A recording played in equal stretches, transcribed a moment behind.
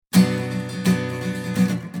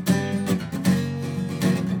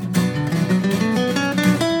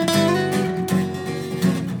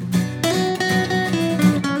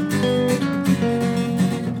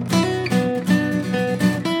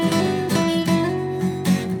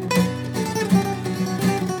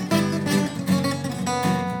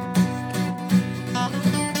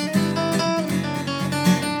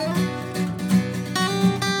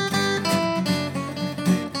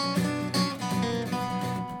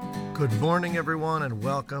Good morning, everyone, and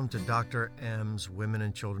welcome to Dr. M's Women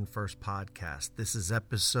and Children First podcast. This is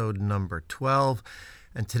episode number 12,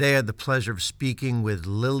 and today I had the pleasure of speaking with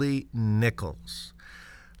Lily Nichols.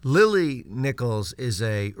 Lily Nichols is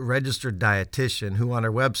a registered dietitian who, on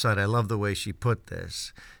her website, I love the way she put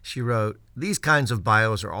this. She wrote, "These kinds of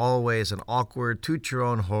bios are always an awkward,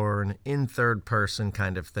 toot-your-own-horn, in third person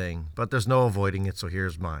kind of thing, but there's no avoiding it, so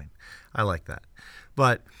here's mine." I like that.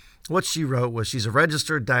 But what she wrote was she's a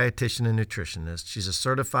registered dietitian and nutritionist. She's a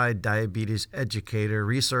certified diabetes educator,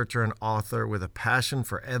 researcher, and author with a passion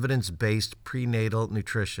for evidence-based prenatal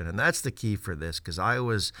nutrition. And that's the key for this, because I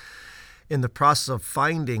was in the process of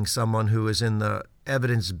finding someone who is in the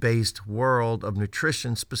evidence-based world of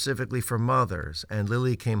nutrition specifically for mothers. And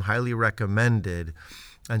Lily came highly recommended.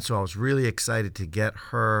 And so I was really excited to get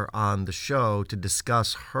her on the show to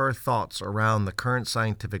discuss her thoughts around the current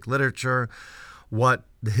scientific literature, what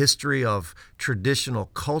the history of traditional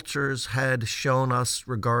cultures had shown us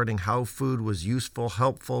regarding how food was useful,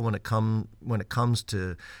 helpful when it comes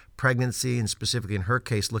to pregnancy, and specifically in her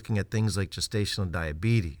case, looking at things like gestational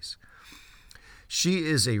diabetes. She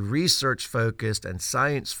is a research-focused and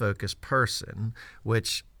science-focused person,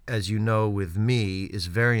 which, as you know with me, is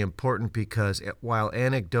very important because while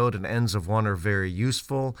anecdote and ends of one are very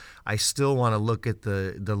useful, I still want to look at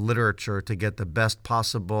the literature to get the best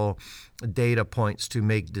possible data points to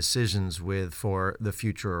make decisions with for the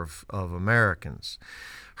future of Americans.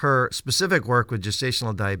 Her specific work with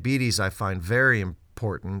gestational diabetes I find very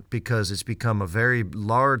important because it's become a very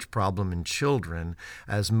large problem in children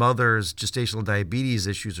as mothers' gestational diabetes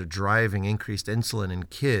issues are driving increased insulin in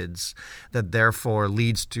kids that therefore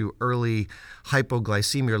leads to early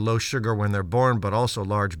hypoglycemia or low sugar when they're born, but also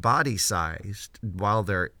large body size while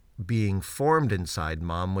they're being formed inside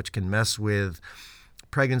mom, which can mess with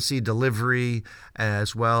pregnancy, delivery,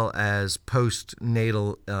 as well as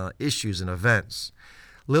postnatal issues and events.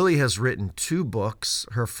 Lily has written 2 books.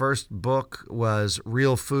 Her first book was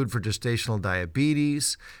Real Food for Gestational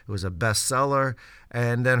Diabetes. It was a bestseller.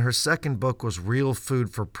 And then her second book was Real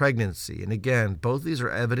Food for Pregnancy. And again, both these are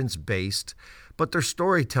evidence-based, but they're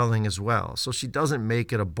storytelling as well. So she doesn't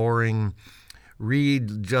make it a boring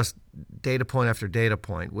read, just data point after data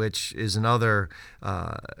point, which is another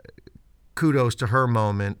kudos to her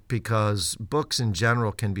moment, because books in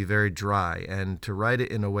general can be very dry. And to write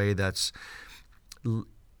it in a way that's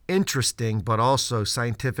interesting, but also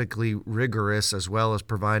scientifically rigorous, as well as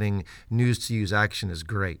providing news to use action, is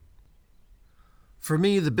great. For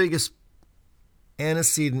me, the biggest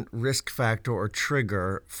antecedent risk factor or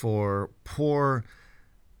trigger for poor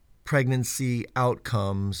pregnancy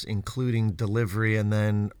outcomes, including delivery and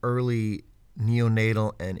then early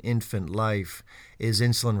neonatal and infant life, is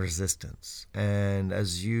insulin resistance. And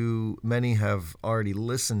as many of you have already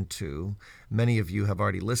listened to,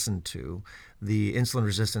 the insulin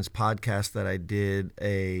resistance podcast that I did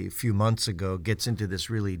a few months ago gets into this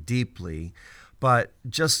really deeply. But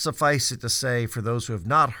just suffice it to say, for those who have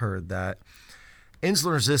not heard that,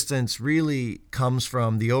 insulin resistance really comes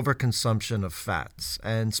from the overconsumption of fats.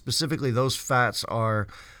 And specifically, those fats are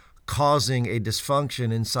causing a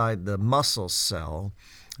dysfunction inside the muscle cell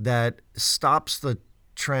that stops the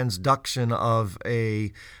transduction of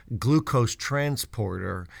a glucose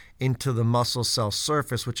transporter into the muscle cell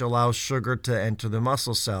surface, which allows sugar to enter the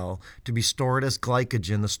muscle cell to be stored as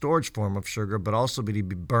glycogen, the storage form of sugar, but also to be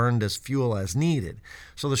burned as fuel as needed.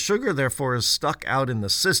 So the sugar, therefore, is stuck out in the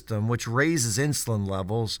system, which raises insulin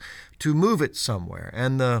levels to move it somewhere.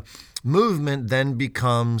 And the movement then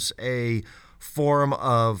becomes a form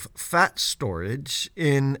of fat storage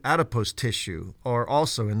in adipose tissue or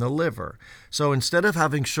also in the liver. So instead of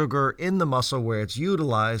having sugar in the muscle where it's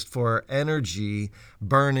utilized for energy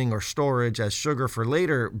burning or storage as sugar for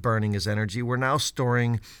later burning as energy, we're now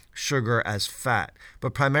storing sugar as fat,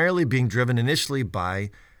 but primarily being driven initially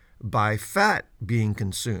by fat being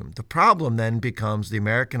consumed. The problem then becomes the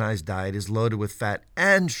Americanized diet is loaded with fat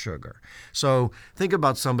and sugar. So think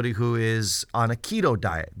about somebody who is on a keto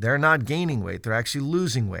diet. They're not gaining weight, they're actually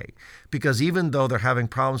losing weight, because even though they're having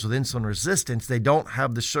problems with insulin resistance, they don't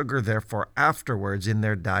have the sugar therefore afterwards in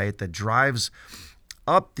their diet that drives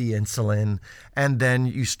up the insulin, and then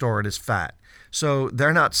you store it as fat. So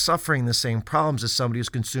they're not suffering the same problems as somebody who's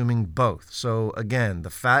consuming both. So again,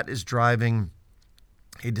 the fat is driving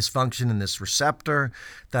a dysfunction in this receptor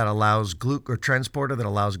that allows transporter that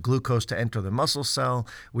allows glucose to enter the muscle cell,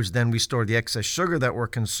 which then we store the excess sugar that we're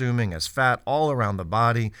consuming as fat all around the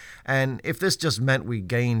body. And if this just meant we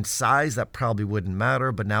gained size, that probably wouldn't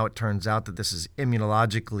matter. But now it turns out that this is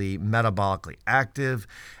immunologically, metabolically active.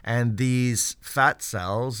 And these fat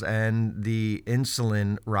cells and the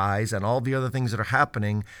insulin rise and all the other things that are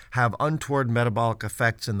happening have untoward metabolic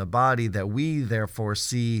effects in the body that we therefore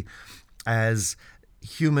see as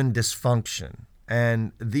human dysfunction.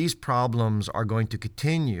 And these problems are going to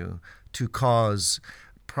continue to cause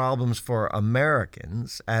problems for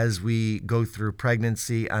Americans as we go through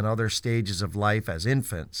pregnancy and other stages of life as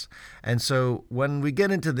infants. And so when we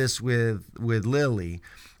get into this with Lily,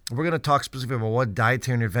 we're going to talk specifically about what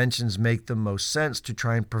dietary interventions make the most sense to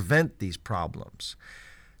try and prevent these problems.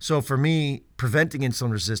 So for me, preventing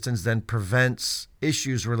insulin resistance then prevents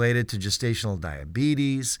issues related to gestational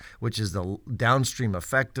diabetes, which is the downstream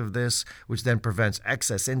effect of this, which then prevents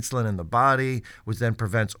excess insulin in the body, which then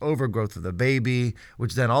prevents overgrowth of the baby,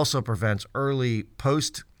 which then also prevents early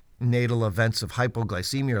postnatal events of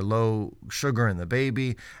hypoglycemia or low sugar in the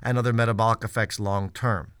baby, and other metabolic effects long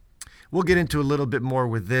term. We'll get into a little bit more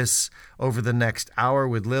with this over the next hour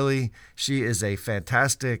with Lily. She is a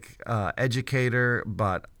fantastic educator,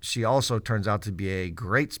 but she also turns out to be a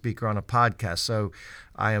great speaker on a podcast. So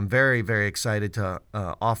I am very, very excited to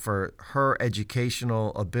offer her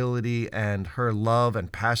educational ability and her love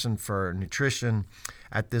and passion for nutrition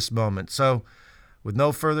at this moment. So with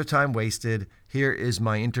no further time wasted, here is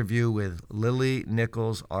my interview with Lily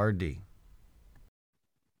Nichols, RD.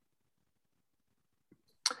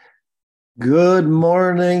 Good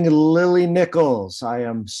morning, Lily Nichols. I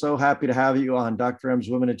am so happy to have you on Dr. M's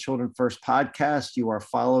Women and Children First podcast. You are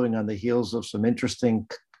following on the heels of some interesting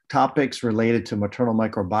topics related to maternal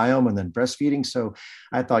microbiome and then breastfeeding. So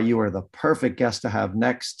I thought you were the perfect guest to have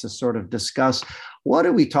next to sort of discuss what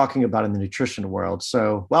are we talking about in the nutrition world.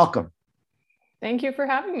 So welcome. Thank you for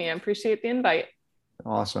having me. I appreciate the invite.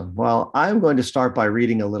 Awesome. Well, I'm going to start by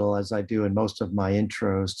reading a little, as I do in most of my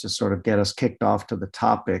intros, to sort of get us kicked off to the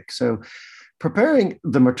topic. So preparing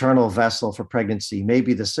the maternal vessel for pregnancy may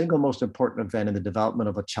be the single most important event in the development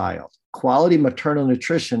of a child. Quality maternal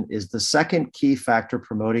nutrition is the second key factor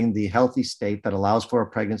promoting the healthy state that allows for a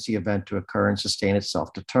pregnancy event to occur and sustain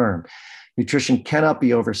itself to term. Nutrition cannot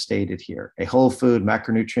be overstated here. A whole food,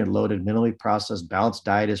 macronutrient-loaded, minimally processed, balanced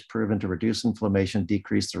diet is proven to reduce inflammation,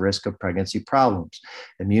 decrease the risk of pregnancy problems,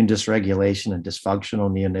 immune dysregulation, and dysfunctional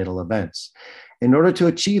neonatal events. In order to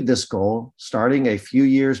achieve this goal, starting a few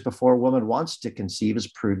years before a woman wants to conceive is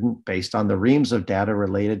prudent based on the reams of data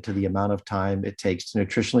related to the amount of time it takes to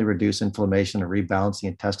nutritionally reduce inflammation and rebalance the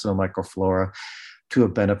intestinal microflora to a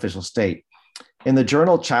beneficial state. In the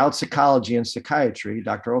journal Child Psychology and Psychiatry,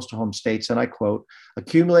 Dr. Osterholm states, and I quote,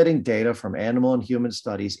 accumulating data from animal and human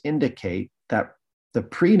studies indicate that the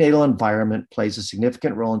prenatal environment plays a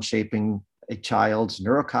significant role in shaping a child's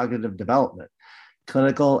neurocognitive development.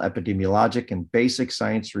 Clinical, epidemiologic, and basic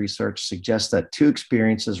science research suggests that two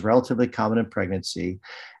experiences relatively common in pregnancy,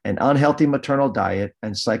 an unhealthy maternal diet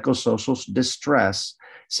and psychosocial distress,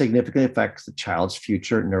 significantly affects the child's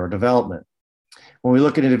future neurodevelopment. When we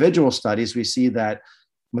look at individual studies, we see that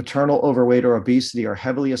maternal overweight or obesity are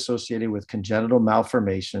heavily associated with congenital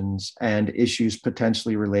malformations and issues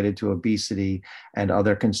potentially related to obesity and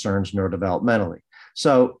other concerns neurodevelopmentally.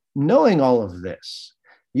 So knowing all of this,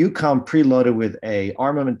 you come preloaded with an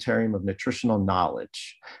armamentarium of nutritional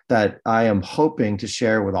knowledge that I am hoping to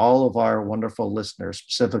share with all of our wonderful listeners,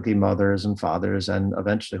 specifically mothers and fathers, and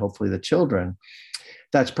eventually, hopefully, the children.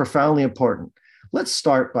 That's profoundly important. Let's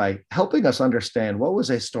start by helping us understand what was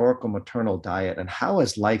a historical maternal diet and how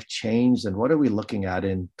has life changed and what are we looking at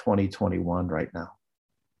in 2021 right now?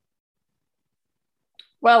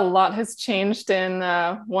 Well, a lot has changed in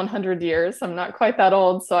 100 years. I'm not quite that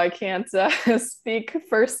old, so I can't speak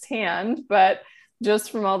firsthand, but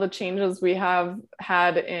just from all the changes we have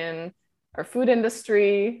had in our food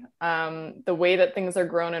industry, the way that things are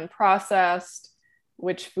grown and processed,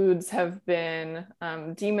 which foods have been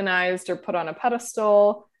demonized or put on a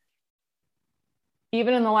pedestal.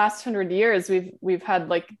 Even in the last 100 years, we've had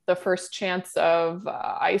like the first chance of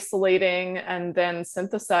isolating and then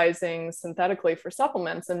synthesizing synthetically for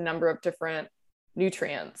supplements a number of different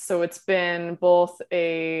nutrients. So it's been both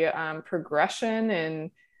a progression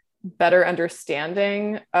in better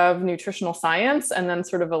understanding of nutritional science and then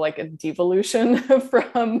sort of a devolution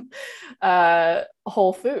from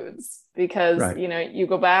whole foods. Because, right. You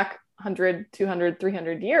go back 100, 200,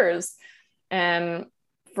 300 years, and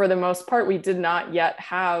for the most part, we did not yet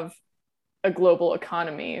have a global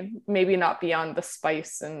economy, maybe not beyond the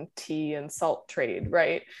spice and tea and salt trade,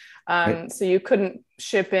 right? Right. So you couldn't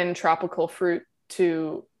ship in tropical fruit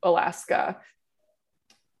to Alaska.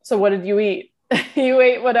 So what did you eat? You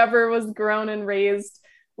ate whatever was grown and raised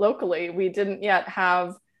locally. We didn't yet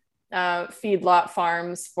have feedlot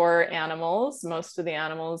farms for animals. Most of the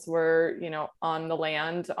animals were, on the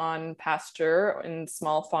land, on pasture in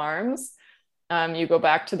small farms. You go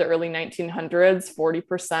back to the early 1900s,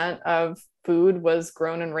 40% of food was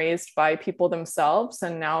grown and raised by people themselves,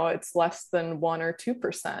 and now it's less than 1 or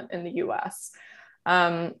 2% in the US.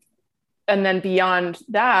 Um, and then beyond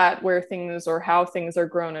that, where things or how things are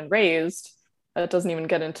grown and raised, it doesn't even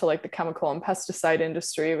get into like the chemical and pesticide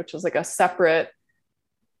industry, which is like a separate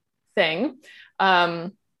thing.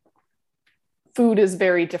 Food is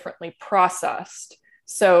very differently processed.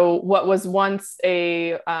 So what was once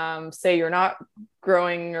say you're not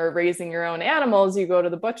growing or raising your own animals, you go to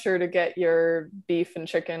the butcher to get your beef and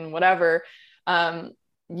chicken, whatever.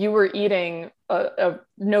 You were eating a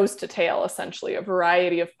nose to tail, essentially, a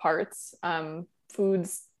variety of parts.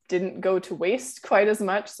 Foods didn't go to waste quite as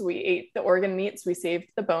much. So we ate the organ meats, we saved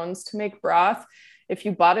the bones to make broth. If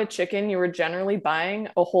you bought a chicken, you were generally buying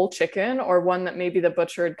a whole chicken or one that maybe the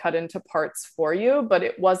butcher had cut into parts for you, but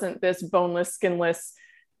it wasn't this boneless, skinless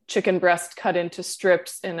chicken breast cut into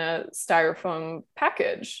strips in a styrofoam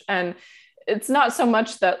package. And it's not so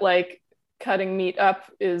much that like cutting meat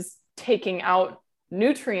up is taking out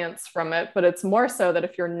nutrients from it, but it's more so that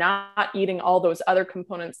if you're not eating all those other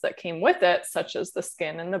components that came with it, such as the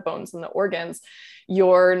skin and the bones and the organs,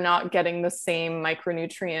 you're not getting the same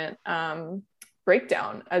micronutrient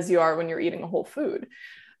breakdown as you are when you're eating a whole food.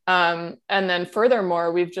 And then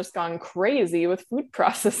furthermore, we've just gone crazy with food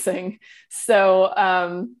processing.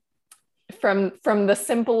 So from the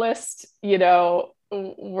simplest,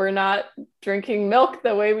 we're not drinking milk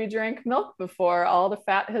the way we drank milk before. All the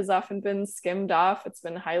fat has often been skimmed off. It's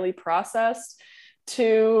been highly processed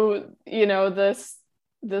to,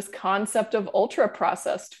 this concept of ultra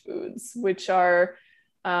processed foods, which are,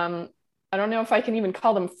 I don't know if I can even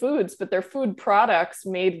call them foods, but they're food products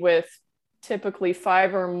made with typically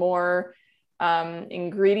 5 or more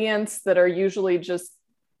ingredients that are usually just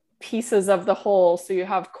pieces of the whole. So you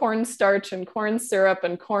have cornstarch and corn syrup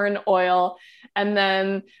and corn oil, and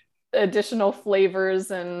then additional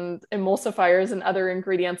flavors and emulsifiers and other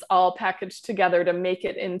ingredients all packaged together to make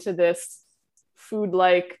it into this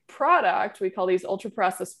food-like product. We call these ultra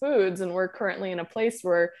processed foods, and we're currently in a place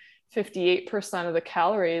where 58% of the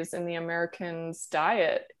calories in the American's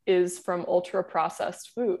diet is from ultra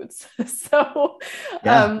processed foods. So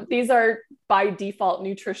these are by default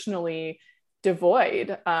nutritionally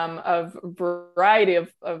devoid of variety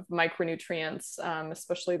of micronutrients,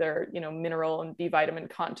 especially their mineral and B vitamin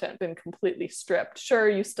content been completely stripped. Sure,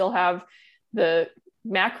 you still have the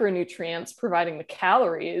macronutrients providing the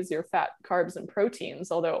calories, your fat, carbs, and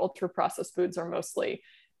proteins, although ultra processed foods are mostly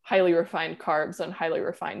highly refined carbs and highly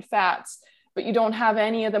refined fats, but you don't have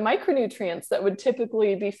any of the micronutrients that would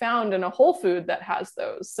typically be found in a whole food that has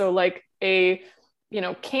those. So like a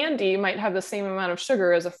candy might have the same amount of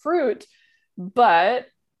sugar as a fruit, but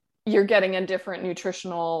you're getting a different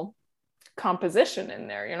nutritional composition in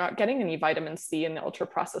there. You're not getting any vitamin C in the ultra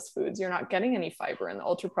processed foods. You're not getting any fiber in the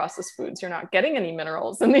ultra processed foods. You're not getting any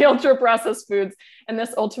minerals in the ultra processed foods. And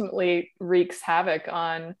this ultimately wreaks havoc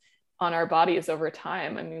on our bodies over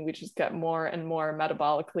time. I mean, we just get more and more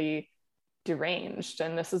metabolically deranged.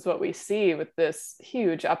 And this is what we see with this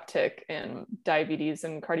huge uptick in diabetes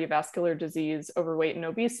and cardiovascular disease, overweight and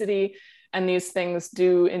obesity. And these things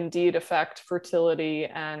do indeed affect fertility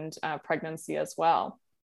and pregnancy as well.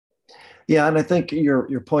 Yeah, and I think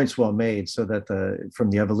your point's well made. So that from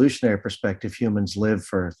the evolutionary perspective, humans lived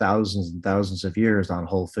for thousands and thousands of years on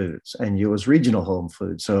whole foods, and it was regional whole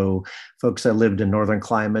food. So folks that lived in northern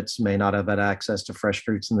climates may not have had access to fresh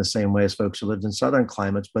fruits in the same way as folks who lived in southern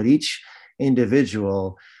climates, but each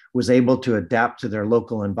individual was able to adapt to their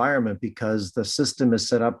local environment because the system is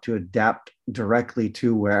set up to adapt directly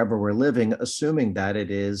to wherever we're living, assuming that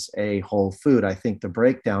it is a whole food. I think the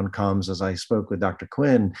breakdown comes, as I spoke with Dr.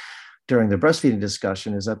 Quinn during the breastfeeding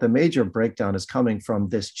discussion, is that the major breakdown is coming from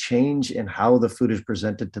this change in how the food is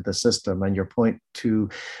presented to the system. And your point to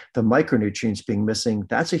the micronutrients being missing,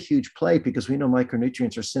 that's a huge play because we know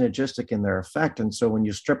micronutrients are synergistic in their effect. And so when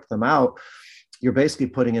you strip them out, you're basically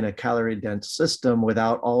putting in a calorie dense system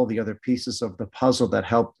without all the other pieces of the puzzle that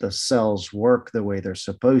help the cells work the way they're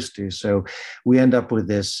supposed to. So we end up with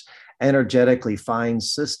this energetically fine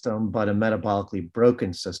system, but a metabolically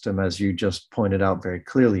broken system, as you just pointed out very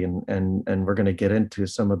clearly. And we're going to get into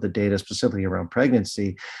some of the data specifically around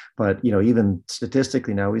pregnancy. But, even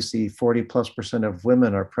statistically now, we see 40+% of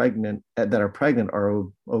women are pregnant are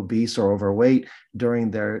obese or overweight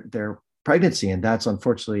during their pregnancy. And that's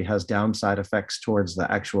unfortunately has downside effects towards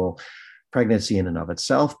the actual pregnancy in and of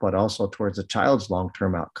itself, but also towards a child's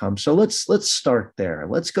long-term outcome. So let's start there.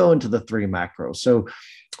 Let's go into the three macros. So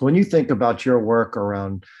when you think about your work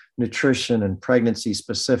around nutrition and pregnancy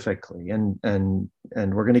specifically, and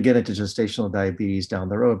we're going to get into gestational diabetes down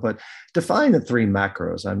the road, but define the three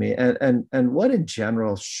macros. I mean, and what in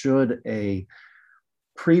general should a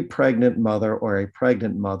pre-pregnant mother or a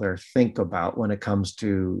pregnant mother think about when it comes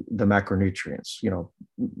to the macronutrients?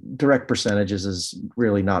 Direct percentages is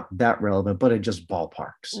really not that relevant, but it just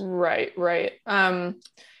ballparks. Right.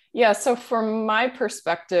 Yeah. So from my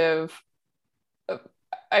perspective,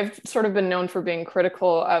 I've sort of been known for being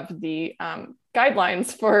critical of the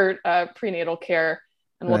guidelines for prenatal care.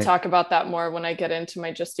 And we'll talk about that more when I get into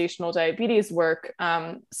my gestational diabetes work.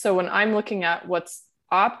 So when I'm looking at what's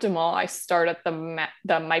optimal, I start at the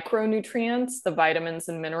micronutrients, the vitamins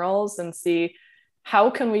and minerals, and see how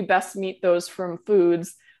can we best meet those from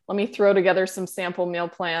foods. Let me throw together some sample meal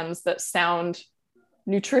plans that sound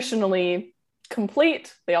nutritionally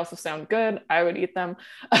complete. They also sound good. I would eat them.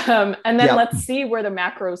 And then let's see where the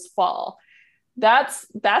macros fall. That's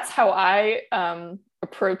how I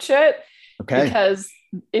approach it. Okay. Because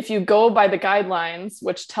if you go by the guidelines,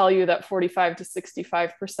 which tell you that 45 to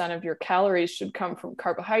 65% of your calories should come from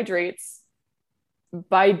carbohydrates,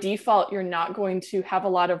 by default, you're not going to have a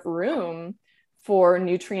lot of room for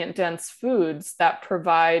nutrient-dense foods that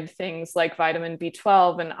provide things like vitamin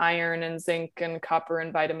B12 and iron and zinc and copper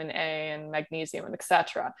and vitamin A and magnesium and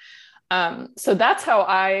etc. So that's how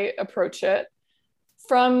I approach it.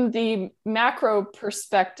 From the macro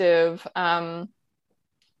perspective,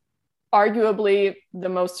 arguably the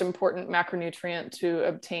most important macronutrient to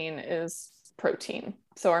obtain is protein.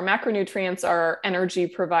 So our macronutrients are energy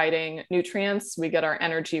providing nutrients. We get our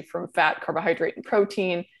energy from fat, carbohydrate, and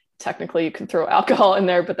protein. Technically, you can throw alcohol in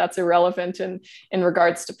there, but that's irrelevant in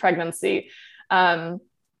regards to pregnancy. So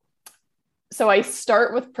I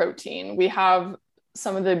start with protein. We have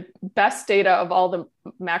some of the best data of all the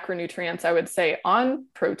macronutrients, I would say, on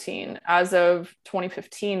protein. As of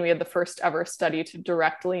 2015, we had the first ever study to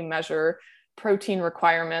directly measure protein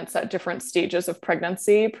requirements at different stages of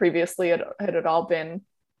pregnancy. Previously, it had all been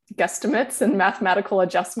guesstimates and mathematical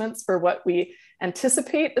adjustments for what we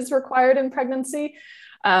anticipate is required in pregnancy.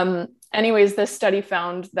 Anyways, this study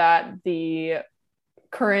found that the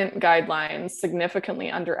current guidelines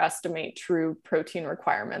significantly underestimate true protein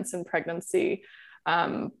requirements in pregnancy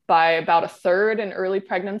by about a third in early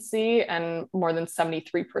pregnancy and more than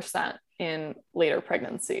 73% in later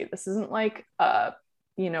pregnancy. This isn't like,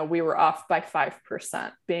 we were off by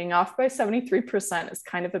 5%. Being off by 73% is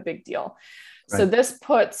kind of a big deal. Right. So this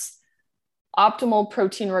puts optimal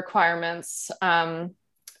protein requirements,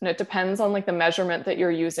 and it depends on like the measurement that you're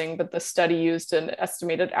using, but the study used an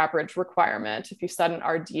estimated average requirement. If you set an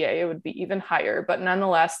RDA, it would be even higher, but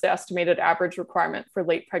nonetheless, the estimated average requirement for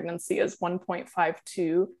late pregnancy is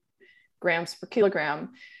 1.52 grams per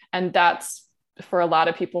kilogram. And that's for a lot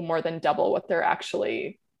of people more than double what they're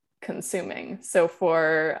actually consuming. So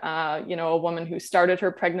for, a woman who started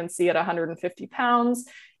her pregnancy at 150 pounds,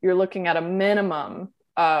 you're looking at a minimum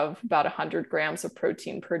of about 100 grams of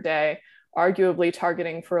protein per day, arguably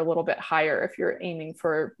targeting for a little bit higher if you're aiming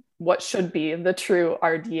for what should be the true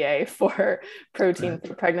RDA for protein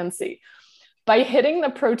for pregnancy. By hitting the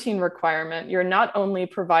protein requirement, you're not only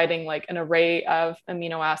providing like an array of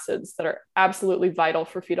amino acids that are absolutely vital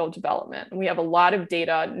for fetal development. And we have a lot of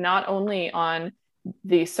data, not only on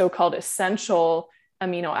the so-called essential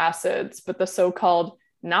amino acids, but the so-called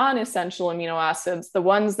non-essential amino acids, the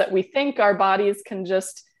ones that we think our bodies can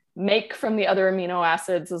just make from the other amino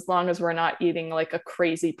acids as long as we're not eating like a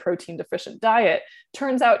crazy protein deficient diet.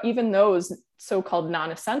 Turns out even those so-called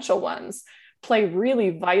non-essential ones play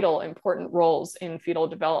really vital, important roles in fetal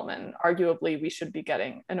development. Arguably, we should be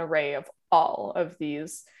getting an array of all of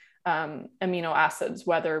these amino acids,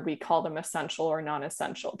 whether we call them essential or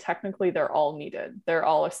non-essential. Technically, they're all needed. They're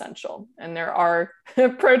all essential. And there are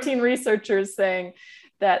protein researchers saying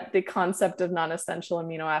that the concept of non-essential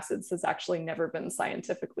amino acids has actually never been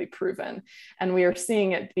scientifically proven. And we are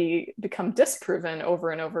seeing it become disproven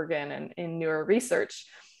over and over again in newer research.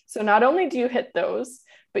 So not only do you hit those,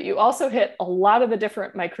 but you also hit a lot of the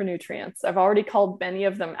different micronutrients. I've already called many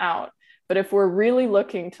of them out, but if we're really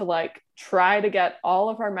looking to like try to get all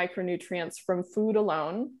of our micronutrients from food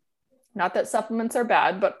alone, Not that supplements are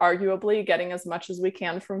bad, but arguably getting as much as we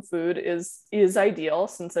can from food is ideal,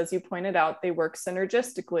 since, as you pointed out, they work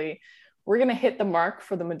synergistically. We're going to hit the mark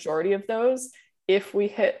for the majority of those if we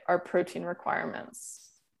hit our protein requirements.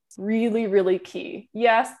 Really, really key.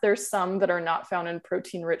 Yes, there's some that are not found in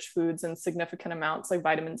protein-rich foods in significant amounts, like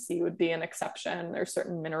vitamin C would be an exception. There's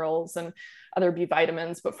certain minerals and other B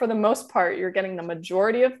vitamins, but for the most part, you're getting the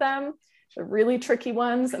majority of them. The really tricky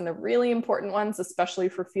ones and the really important ones, especially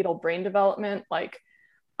for fetal brain development, like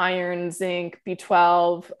iron, zinc,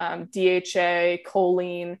 B12, DHA,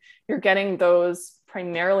 choline, you're getting those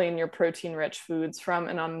primarily in your protein-rich foods from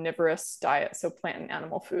an omnivorous diet, so plant and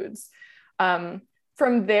animal foods.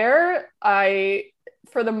 From there,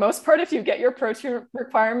 for the most part, if you get your protein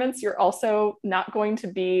requirements, you're also not going to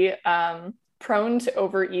be prone to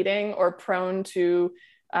overeating or prone to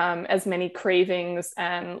as many cravings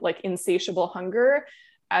and like insatiable hunger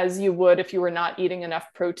as you would if you were not eating enough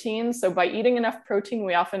protein. So by eating enough protein,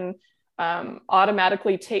 we often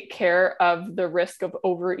automatically take care of the risk of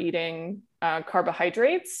overeating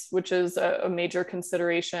carbohydrates, which is a major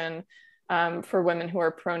consideration for women who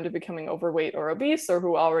are prone to becoming overweight or obese, or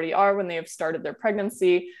who already are when they have started their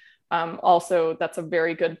pregnancy. Also, that's a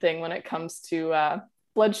very good thing when it comes to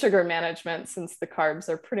blood sugar management, since the carbs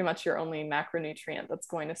are pretty much your only macronutrient that's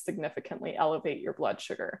going to significantly elevate your blood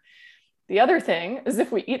sugar. The other thing is,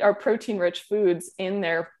 if we eat our protein-rich foods in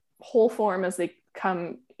their whole form as they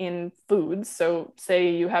come in foods, so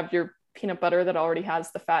say you have your peanut butter that already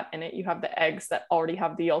has the fat in it, you have the eggs that already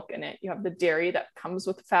have the yolk in it, you have the dairy that comes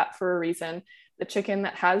with fat for a reason, the chicken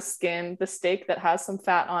that has skin, the steak that has some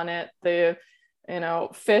fat on it, the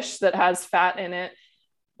fish that has fat in it,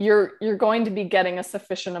 you're going to be getting a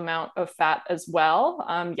sufficient amount of fat as well.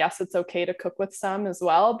 Yes, it's okay to cook with some as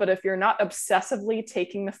well, but if you're not obsessively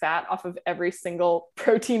taking the fat off of every single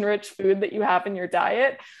protein-rich food that you have in your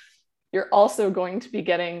diet, you're also going to be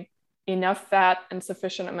getting enough fat and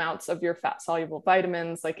sufficient amounts of your fat-soluble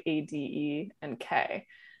vitamins like A, D, E, and K.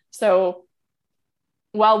 So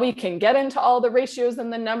while we can get into all the ratios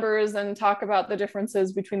and the numbers and talk about the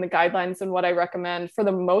differences between the guidelines and what I recommend, for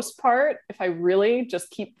the most part, if I really just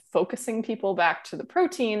keep focusing people back to the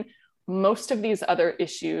protein, most of these other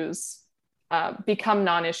issues become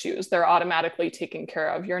non-issues. They're automatically taken care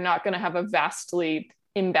of. You're not going to have a vastly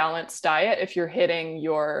imbalanced diet if you're hitting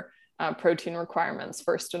your protein requirements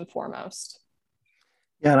first and foremost.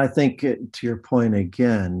 Yeah, and I think to your point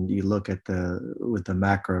again, you look at with the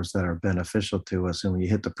macros that are beneficial to us, and when you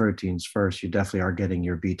hit the proteins first, you definitely are getting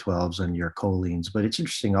your B12s and your cholines. But it's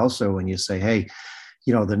interesting also when you say, hey,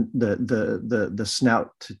 the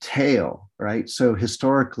snout to tail, right? So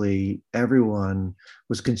historically, everyone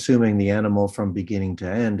was consuming the animal from beginning to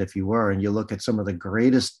end, if you were, and you look at some of the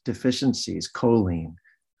greatest deficiencies, choline,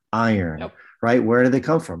 iron, yep. Right? Where do they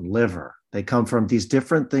come from? Liver. They come from these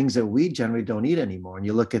different things that we generally don't eat anymore. And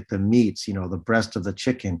you look at the meats, the breast of the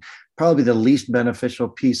chicken, probably the least beneficial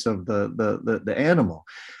piece of the animal.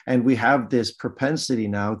 And we have this propensity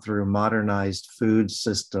now through modernized food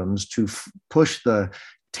systems to push the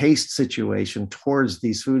taste situation towards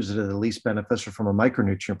these foods that are the least beneficial from a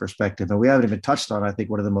micronutrient perspective. And we haven't even touched on, I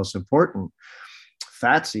think, one of the most important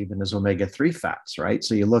fats even is omega-3 fats, right?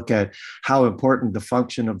 So you look at how important the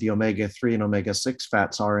function of the omega-3 and omega-6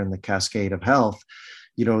 fats are in the cascade of health,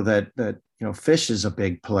 that fish is a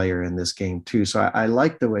big player in this game too. So I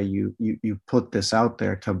like the way you put this out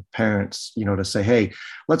there to parents, to say, hey,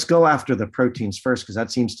 let's go after the proteins first, because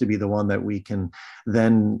that seems to be the one that we can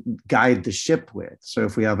then guide the ship with. So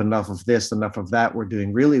if we have enough of this, enough of that, we're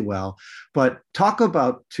doing really well. But talk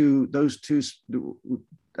about those two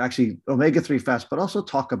actually omega-3 fats, but also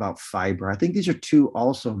talk about fiber. I think these are two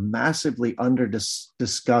also massively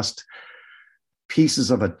discussed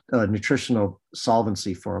pieces of a nutritional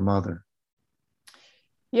solvency for a mother.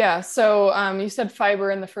 Yeah. So you said fiber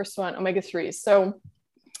in the first one, omega-3s. So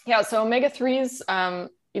omega-3s,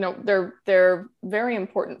 they're very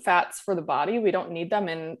important fats for the body. We don't need them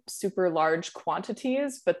in super large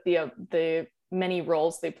quantities, but the many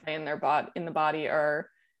roles they play in the body are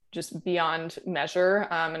just beyond measure,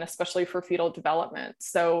 and especially for fetal development.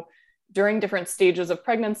 So during different stages of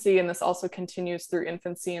pregnancy, and this also continues through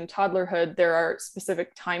infancy and toddlerhood, there are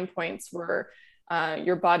specific time points where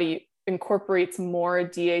your body incorporates more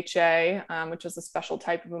DHA, which is a special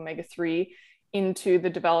type of omega-3, into the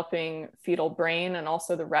developing fetal brain and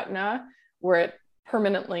also the retina, where it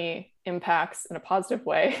permanently impacts in a positive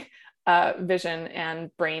way vision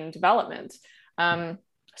and brain development.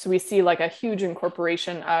 So we see like a huge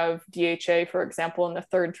incorporation of DHA, for example, in the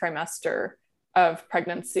third trimester of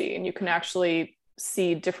pregnancy. And you can actually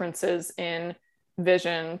see differences in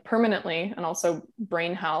vision permanently and also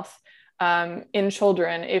brain health in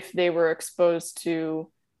children if they were exposed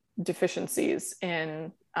to deficiencies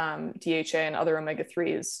in DHA and other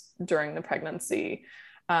omega-3s during the pregnancy,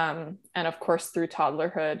 and of course through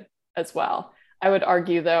toddlerhood as well. I would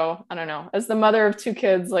argue, though, I don't know, as the mother of two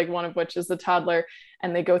kids, like one of which is a toddler,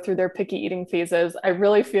 and they go through their picky eating phases, I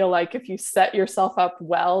really feel like if you set yourself up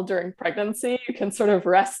well during pregnancy, you can sort of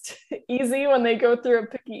rest easy when they go through a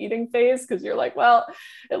picky eating phase, because you're like, well,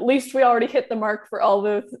 at least we already hit the mark for all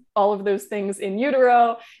of those things in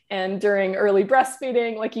utero and during early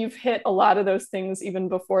breastfeeding. Like, you've hit a lot of those things even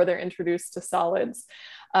before they're introduced to solids.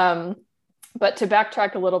 But to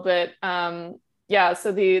backtrack a little bit,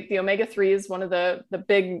 so the omega-3s, one of the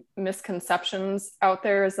big misconceptions out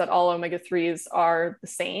there is that all omega-3s are the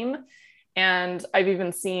same. And I've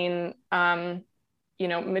even seen,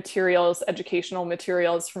 educational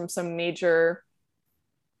materials from some major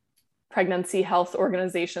pregnancy health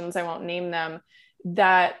organizations, I won't name them,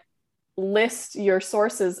 that list your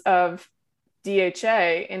sources of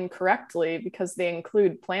DHA incorrectly because they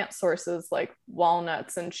include plant sources like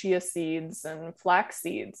walnuts and chia seeds and flax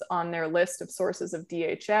seeds on their list of sources of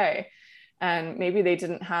DHA. And maybe they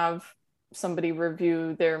didn't have somebody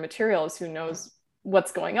review their materials who knows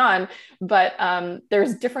what's going on. But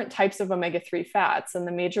there's different types of omega-3 fats. And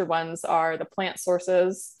the major ones are the plant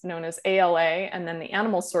sources known as ALA, and then the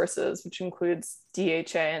animal sources, which includes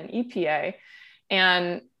DHA and EPA.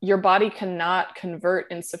 And your body cannot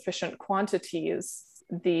convert in sufficient quantities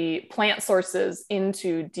the plant sources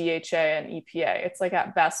into DHA and EPA. It's like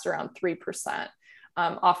at best around 3%,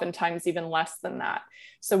 oftentimes even less than that.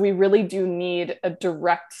 So we really do need a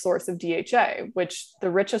direct source of DHA, which the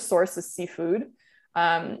richest source is seafood.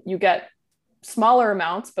 You get smaller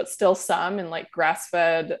amounts, but still some in like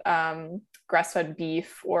grass-fed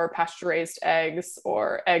beef or pasture-raised eggs,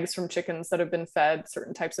 or eggs from chickens that have been fed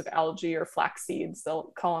certain types of algae or flax seeds.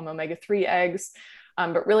 They'll call them omega-3 eggs.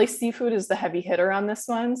 But really, seafood is the heavy hitter on this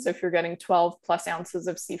one. So if you're getting 12 plus ounces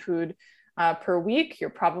of seafood per week,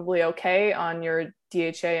 you're probably okay on your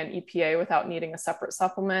DHA and EPA without needing a separate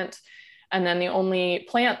supplement. And then the only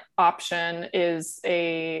plant option is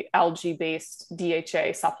a algae-based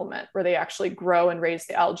DHA supplement, where they actually grow and raise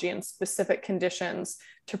the algae in specific conditions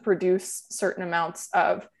to produce certain amounts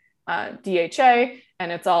of DHA,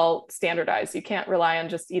 and it's all standardized. You can't rely on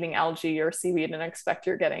just eating algae or seaweed and expect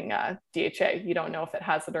you're getting DHA. You don't know if it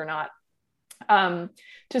has it or not.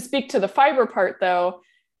 To speak to the fiber part, though,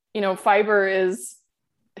 fiber is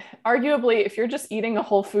arguably, if you're just eating a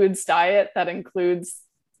whole foods diet that includes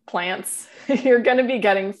plants, you're going to be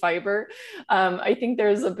getting fiber. I think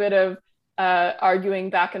there's a bit of arguing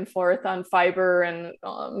back and forth on fiber, and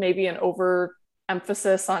maybe an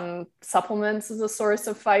overemphasis on supplements as a source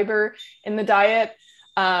of fiber in the diet.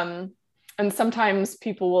 And sometimes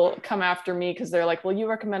people will come after me because they're like, well, you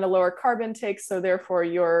recommend a lower carb intake, so therefore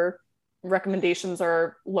your recommendations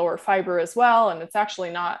are lower fiber as well. And it's actually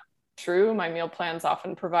not true. My meal plans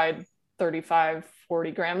often provide 35,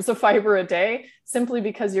 40 grams of fiber a day, simply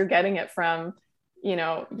because you're getting it from,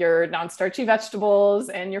 your non-starchy vegetables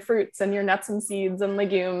and your fruits and your nuts and seeds and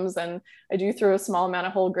legumes. And I do throw a small amount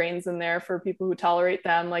of whole grains in there for people who tolerate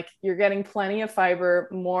them. Like, you're getting plenty of fiber,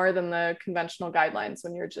 more than the conventional guidelines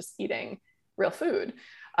when you're just eating real food.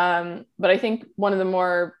 But I think one of the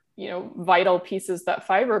more, vital pieces that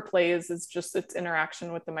fiber plays is just its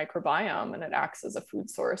interaction with the microbiome, and it acts as a food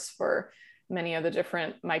source for many of the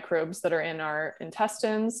different microbes that are in our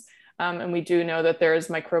intestines. And we do know that there is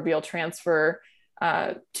microbial transfer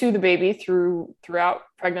to the baby throughout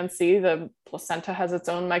pregnancy. The placenta has its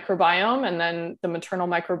own microbiome, and then the maternal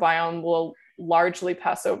microbiome will largely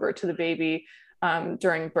pass over to the baby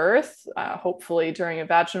during birth, hopefully during a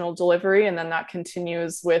vaginal delivery. And then that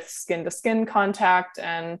continues with skin to skin contact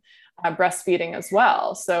and breastfeeding as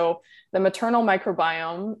well. So the maternal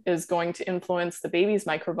microbiome is going to influence the baby's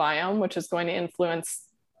microbiome, which is going to influence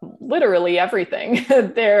literally everything,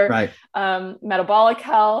 their metabolic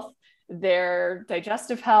health, their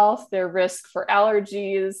digestive health, their risk for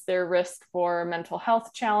allergies, their risk for mental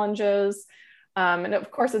health challenges. And of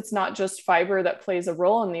course, it's not just fiber that plays a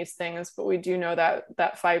role in these things, but we do know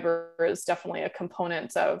that fiber is definitely a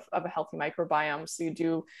component of a healthy microbiome. So you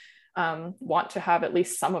do want to have at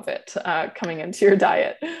least some of it coming into your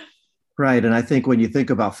diet. Right. And I think when you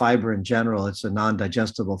think about fiber in general, it's a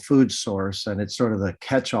non-digestible food source, and it's sort of the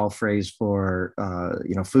catch-all phrase for,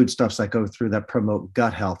 foodstuffs that go through that promote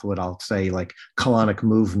gut health, what I'll say, like colonic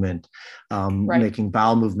movement, Right. making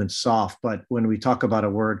bowel movements soft. But when we talk about a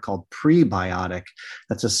word called prebiotic,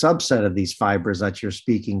 that's a subset of these fibers that you're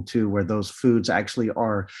speaking to, where those foods actually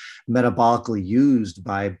are metabolically used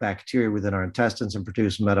by bacteria within our intestines and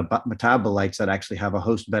produce metabolites that actually have a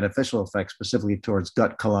host beneficial effect, specifically towards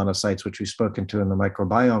gut colonocytes, which we've spoken to in the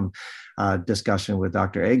microbiome discussion with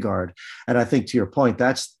Dr. Agard. And I think, to your point,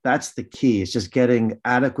 that's the key. It's just getting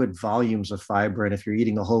adequate volumes of fiber. And if you're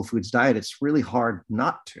eating a whole foods diet, it's really hard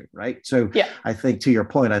not to, right? So Yeah. I think, to your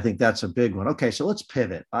point, I think that's a big one. Okay, so let's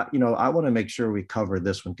pivot. I want to make sure we cover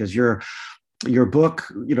this one, because your book,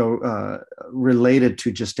 related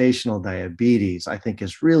to gestational diabetes, I think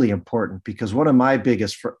is really important, because one of my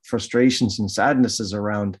biggest frustrations and sadnesses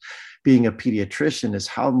around being a pediatrician is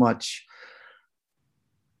how much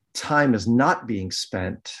time is not being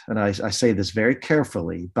spent, and I say this very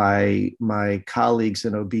carefully, by my colleagues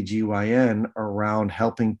in OBGYN around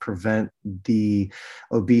helping prevent the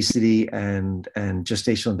obesity and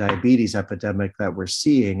gestational diabetes epidemic that we're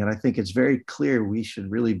seeing. And I think it's very clear we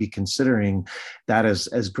should really be considering that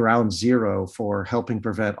as ground zero for helping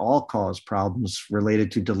prevent all cause problems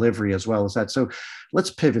related to delivery as well as that. So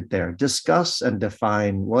let's pivot there. Discuss and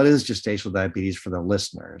define what is gestational diabetes for the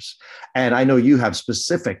listeners. And I know you have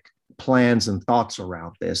specific plans and thoughts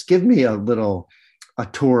around this. Give me a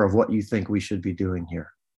tour of what you think we should be doing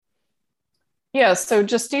here. Yeah, so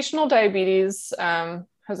gestational diabetes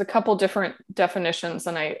has a couple different definitions,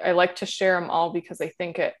 and I like to share them all because I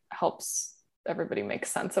think it helps everybody make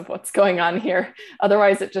sense of what's going on here.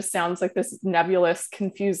 Otherwise, it just sounds like this nebulous,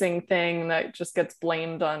 confusing thing that just gets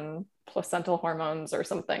blamed on placental hormones or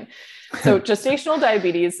something. So gestational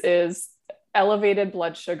diabetes is elevated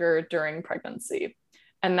blood sugar during pregnancy.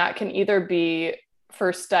 And that can either be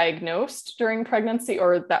first diagnosed during pregnancy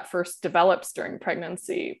or that first develops during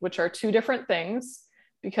pregnancy, which are two different things,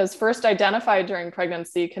 because first identified during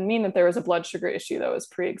pregnancy can mean that there was a blood sugar issue that was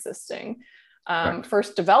pre-existing. Right.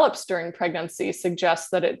 First develops during pregnancy suggests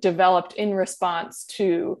that it developed in response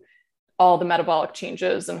to all the metabolic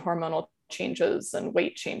changes and hormonal changes and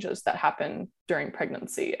weight changes that happen during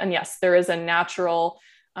pregnancy. And yes, there is a natural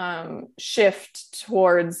shift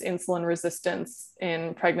towards insulin resistance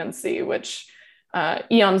in pregnancy, which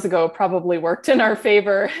eons ago probably worked in our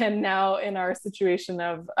favor. And now in our situation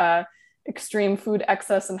of extreme food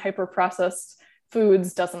excess and hyper-processed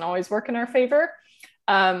foods doesn't always work in our favor.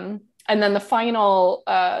 And then the final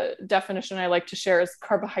definition I like to share is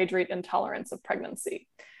carbohydrate intolerance of pregnancy.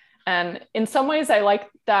 And in some ways, I like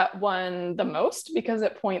that one the most because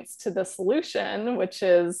it points to the solution, which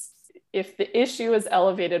is if the issue is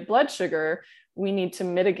elevated blood sugar, we need to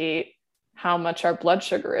mitigate how much our blood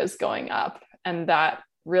sugar is going up. And that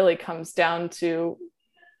really comes down to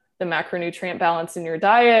the macronutrient balance in your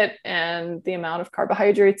diet and the amount of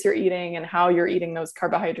carbohydrates you're eating and how you're eating those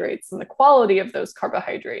carbohydrates and the quality of those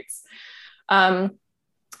carbohydrates.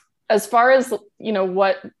 As far as,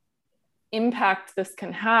 what impact this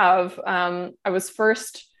can have, I was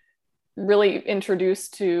first really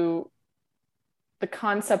introduced to the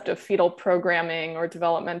concept of fetal programming or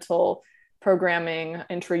developmental programming,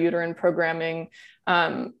 intrauterine programming,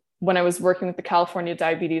 when I was working with the California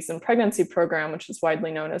Diabetes and Pregnancy Program, which is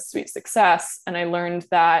widely known as Sweet Success. And I learned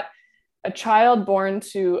that a child born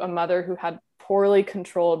to a mother who had poorly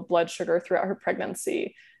controlled blood sugar throughout her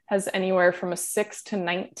pregnancy has anywhere from a 6 to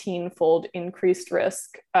 19-fold increased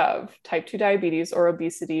risk of type 2 diabetes or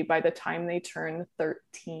obesity by the time they turn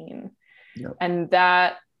 13. Yep. And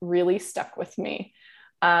that really stuck with me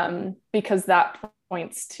because that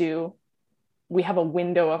points to we have a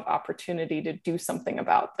window of opportunity to do something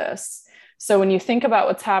about this. So when you think about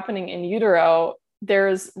what's happening in utero,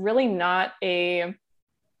 there's really not any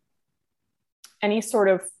sort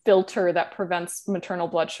of filter that prevents maternal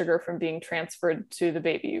blood sugar from being transferred to the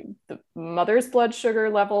baby. The mother's blood sugar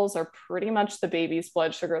levels are pretty much the baby's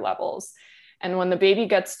blood sugar levels. And when the baby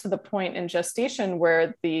gets to the point in gestation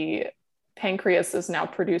where the pancreas is now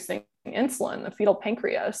producing insulin, the fetal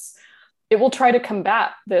pancreas, it will try to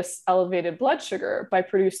combat this elevated blood sugar by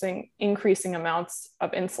producing increasing amounts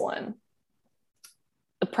of insulin.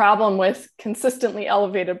 The problem with consistently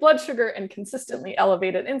elevated blood sugar and consistently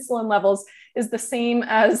elevated insulin levels is the same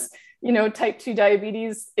as, type 2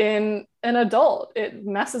 diabetes in an adult. It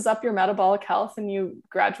messes up your metabolic health and you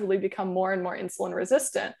gradually become more and more insulin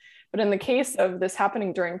resistant. But in the case of this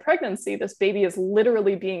happening during pregnancy, this baby is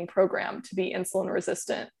literally being programmed to be insulin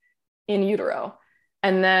resistant in utero.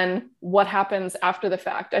 And then what happens after the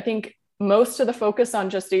fact? I think most of the focus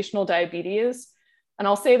on gestational diabetes, and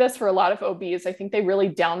I'll say this for a lot of OBs, I think they really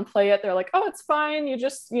downplay it. They're like, oh, it's fine. You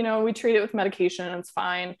just, we treat it with medication and it's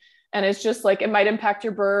fine. And it's just like, it might impact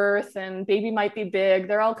your birth and baby might be big.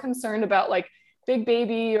 They're all concerned about like big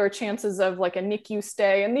baby or chances of like a NICU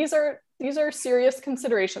stay. And these are serious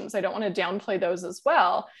considerations. I don't want to downplay those as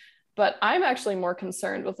well, but I'm actually more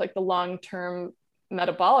concerned with like the long-term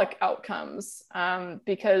metabolic outcomes,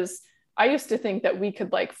 because I used to think that we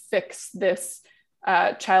could like fix this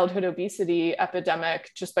childhood obesity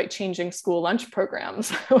epidemic just by changing school lunch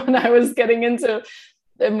programs. When I was getting into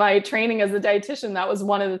my training as a dietitian, that was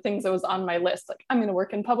one of the things that was on my list. Like, I'm going to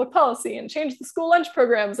work in public policy and change the school lunch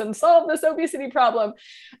programs and solve this obesity problem.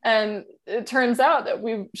 And it turns out that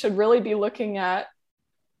we should really be looking at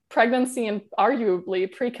pregnancy and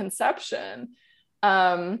arguably preconception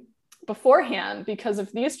beforehand, because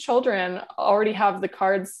if these children already have the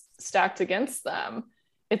cards stacked against them,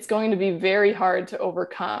 it's going to be very hard to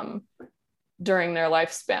overcome during their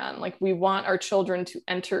lifespan. Like, we want our children to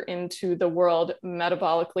enter into the world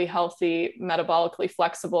metabolically healthy, metabolically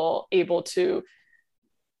flexible, able to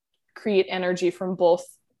create energy from both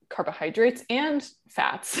carbohydrates and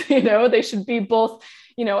fats. They should be both,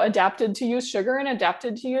 adapted to use sugar and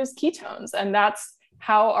adapted to use ketones. And that's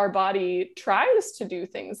how our body tries to do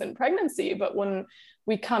things in pregnancy. But when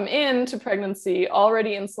we come into pregnancy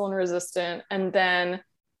already insulin resistant and then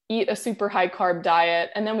eat a super high carb diet,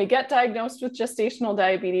 and then we get diagnosed with gestational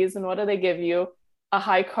diabetes, and what do they give you? A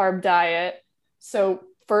high carb diet. So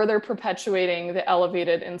further perpetuating the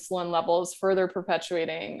elevated insulin levels, further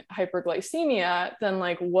perpetuating hyperglycemia, then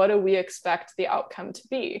like, what do we expect the outcome to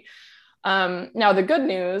be? Now, the good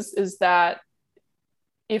news is that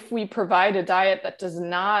if we provide a diet that does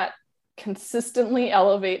not consistently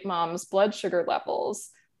elevate mom's blood sugar levels,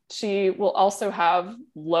 she will also have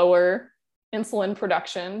lower insulin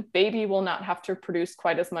production. Baby will not have to produce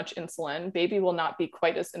quite as much insulin. Baby will not be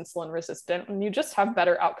quite as insulin resistant, and you just have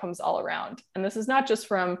better outcomes all around. And this is not just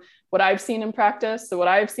from what I've seen in practice. So what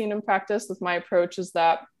I've seen in practice with my approach is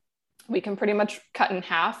that we can pretty much cut in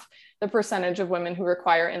half the percentage of women who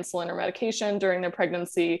require insulin or medication during their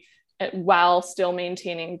pregnancy while still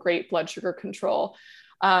maintaining great blood sugar control.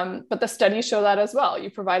 But the studies show that as well. You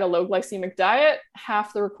provide a low glycemic diet,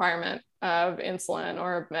 half the requirement of insulin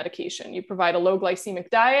or medication. You provide a low glycemic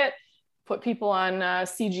diet, put people on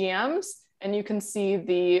CGMs, and you can see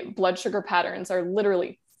the blood sugar patterns are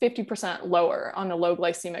literally 50% lower on the low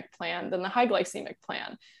glycemic plan than the high glycemic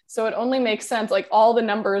plan. So it only makes sense, like all the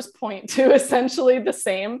numbers point to essentially the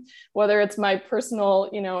same, whether it's my personal,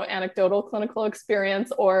 anecdotal clinical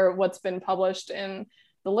experience or what's been published in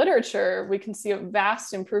the literature. We can see a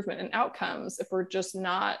vast improvement in outcomes if we're just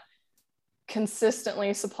not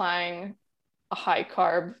consistently supplying a high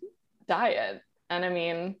carb diet. And I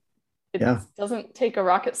mean, it doesn't take a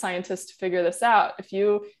rocket scientist to figure this out. If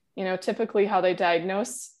typically how they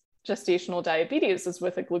diagnose gestational diabetes is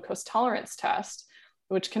with a glucose tolerance test,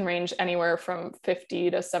 which can range anywhere from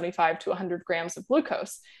 50 to 75 to 100 grams of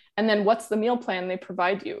glucose. And then what's the meal plan they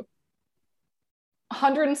provide you?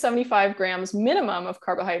 175 grams minimum of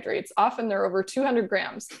carbohydrates. Often they're over 200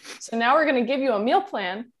 grams. So now we're going to give you a meal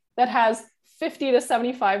plan that has 50 to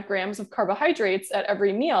 75 grams of carbohydrates at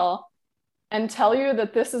every meal and tell you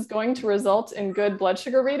that this is going to result in good blood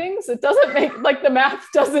sugar readings. It doesn't make, like, the math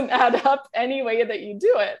doesn't add up any way that you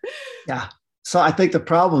do it. Yeah. So I think the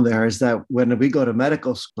problem there is that when we go to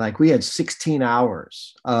medical school, like we had 16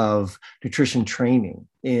 hours of nutrition training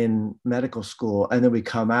in medical school, and then we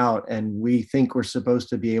come out and we think we're supposed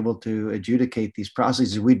to be able to adjudicate these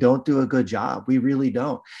processes. We don't do a good job. We really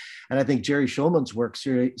don't. And I think Jerry Schulman's work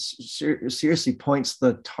seriously points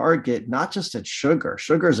the target, not just at sugar.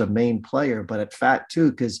 Sugar is a main player, but at fat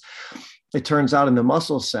too, because it turns out in the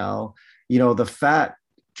muscle cell, the fat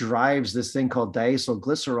drives this thing called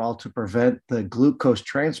diacylglycerol to prevent the glucose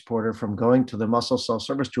transporter from going to the muscle cell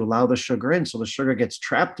surface to allow the sugar in. So the sugar gets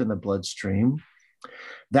trapped in the bloodstream.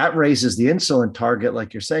 That raises the insulin target,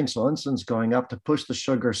 like you're saying. So insulin's going up to push the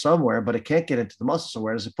sugar somewhere, but it can't get into the muscle. So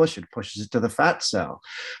where does it push it? It pushes it to the fat cell.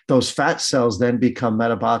 Those fat cells then become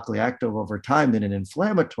metabolically active over time in an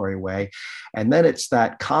inflammatory way. And then it's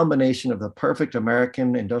that combination of the perfect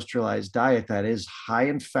American industrialized diet that is high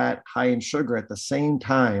in fat, high in sugar at the same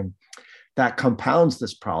time that compounds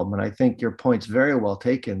this problem. And I think your point's very well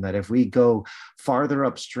taken, that if we go farther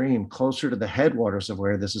upstream, closer to the headwaters of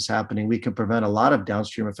where this is happening, we can prevent a lot of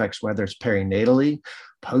downstream effects, whether it's perinatally,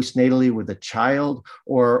 postnatally with a child,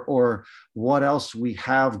 or what else we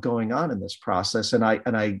have going on in this process. And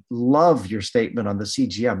I love your statement on the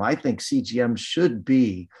CGM. I think CGM should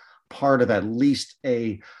be part of at least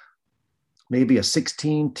a maybe a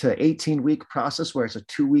 16 to 18 week process where it's a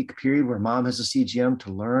 2 week period where mom has a CGM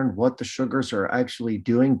to learn what the sugars are actually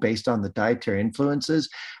doing based on the dietary influences.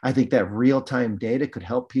 I think that real-time data could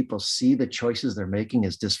help people see the choices they're making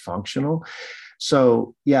as dysfunctional.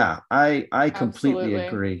 So yeah, I completely Absolutely.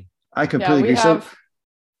 agree. I Yeah, completely we agree. So have,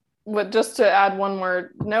 but just to add one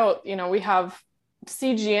more note, you know, we have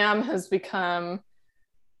CGM has become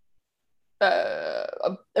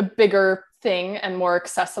a bigger thing and more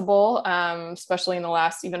accessible, especially in the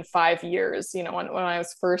last even 5 years. You know, when I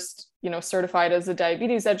was first, you know, certified as a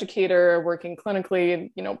diabetes educator, working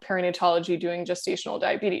clinically, you know, perinatology, doing gestational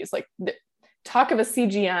diabetes, like talk of a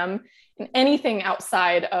CGM and anything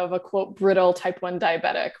outside of a quote brittle type 1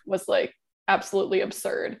 diabetic was like absolutely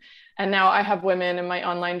absurd. And now I have women in my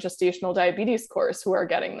online gestational diabetes course who are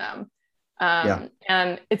getting them. yeah,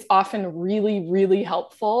 And it's often really, really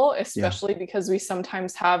helpful, yeah, especially because we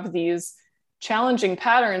sometimes have these challenging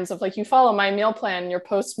patterns of like, you follow my meal plan, your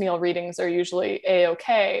post meal readings are usually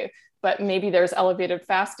A-okay, but maybe there's elevated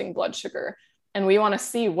fasting blood sugar. And we want to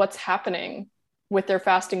see what's happening with their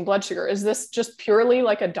fasting blood sugar. Is this just purely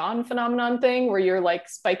like a dawn phenomenon thing where you're like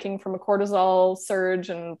spiking from a cortisol surge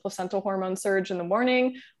and placental hormone surge in the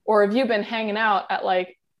morning? Or have you been hanging out at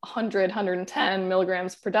like 100, 110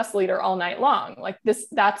 milligrams per deciliter all night long? Like this,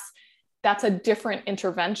 that's a different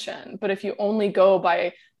intervention. But if you only go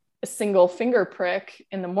by a single finger prick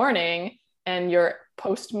in the morning and your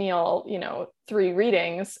post meal, you know, 3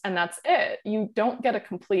 readings, and that's it, you don't get a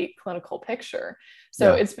complete clinical picture.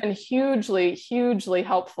 So yeah. it's been hugely, hugely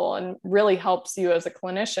helpful and really helps you as a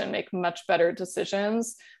clinician make much better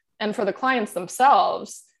decisions. And for the clients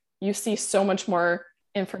themselves, you see so much more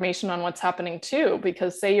information on what's happening too,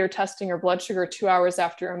 because say you're testing your blood sugar 2 hours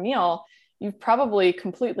after a meal, you've probably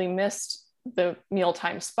completely missed the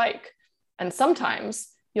mealtime spike. And sometimes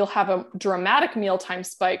you'll have a dramatic mealtime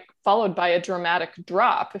spike followed by a dramatic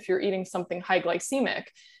drop if you're eating something high glycemic.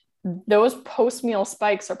 Those post-meal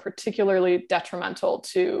spikes are particularly detrimental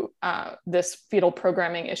to this fetal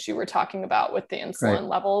programming issue we're talking about with the insulin Right.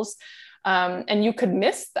 levels. And you could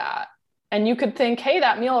miss that. And you could think, hey,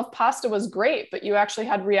 that meal of pasta was great, but you actually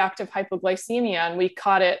had reactive hypoglycemia and we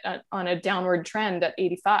caught it on a downward trend at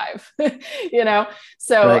 85, you know?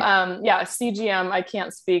 So Right. yeah, CGM, I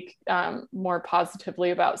can't speak more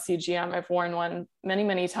positively about CGM. I've worn one many,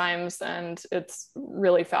 many times and it's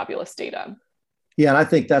really fabulous data. Yeah, and I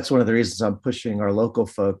think that's one of the reasons I'm pushing our local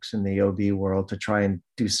folks in the OB world to try and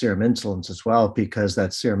do serum insulins as well, because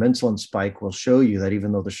that serum insulin spike will show you that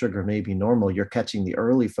even though the sugar may be normal, you're catching the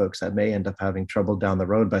early folks that may end up having trouble down the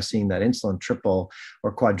road by seeing that insulin triple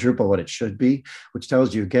or quadruple what it should be, which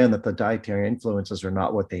tells you again that the dietary influences are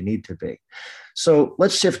not what they need to be. So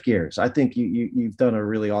let's shift gears. I think you've done a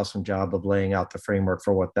really awesome job of laying out the framework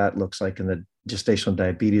for what that looks like in the gestational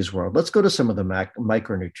diabetes world. Let's go to some of the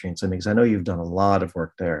micronutrients, because I know you've done a lot of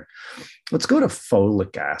work there. Let's go to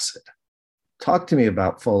folic acid. Talk to me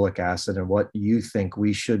about folic acid and what you think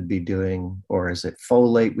we should be doing, or is it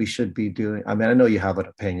folate we should be doing? I mean, I know you have an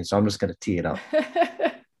opinion, so I'm just going to tee it up.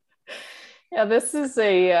 Yeah, this is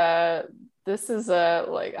a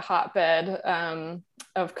like hotbed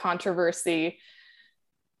of controversy.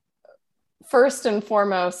 First and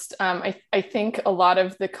foremost, I think a lot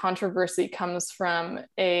of the controversy comes from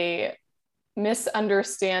a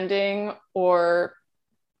misunderstanding or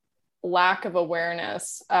lack of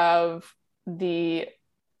awareness of the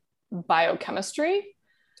biochemistry.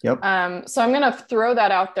 Yep. So I'm going to throw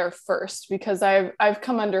that out there first, because I've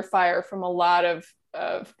come under fire from a lot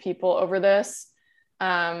of people over this.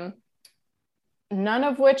 None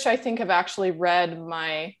of which I think have actually read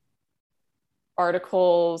my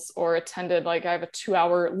articles or attended, like I have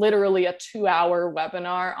literally a 2-hour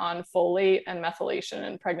webinar on folate and methylation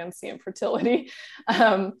in pregnancy and fertility,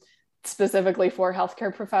 specifically for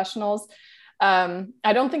healthcare professionals. I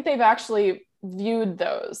don't think they've actually viewed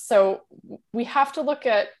those. So we have to look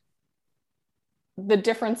at the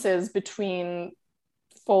differences between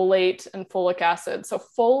folate and folic acid. So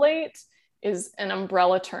folate is an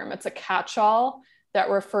umbrella term. It's a catch-all that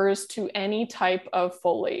refers to any type of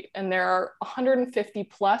folate. And there are 150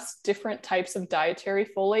 plus different types of dietary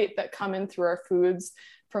folate that come in through our foods,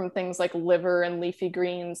 from things like liver and leafy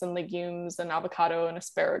greens and legumes and avocado and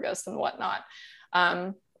asparagus and whatnot.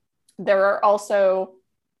 There are also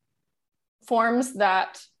forms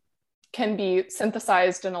that can be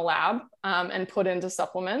synthesized in a lab and put into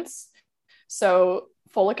supplements. So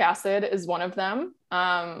folic acid is one of them.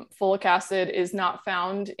 Folic acid is not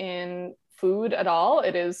found in food at all.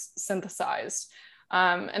 It is synthesized.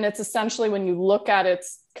 And it's essentially, when you look at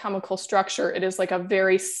its chemical structure, it is like a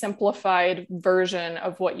very simplified version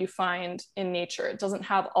of what you find in nature. It doesn't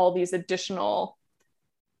have all these additional,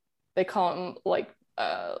 they call them like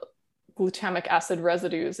glutamic acid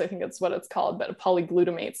residues, I think it's what it's called, but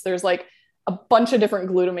polyglutamates. There's like a bunch of different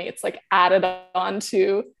glutamates like added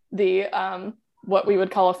onto the what we would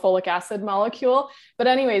call a folic acid molecule. But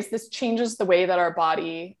anyways, this changes the way that our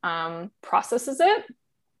body processes it.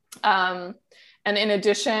 And in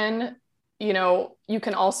addition, you know, you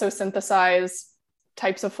can also synthesize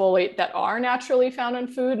types of folate that are naturally found in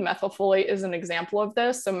food. Methylfolate is an example of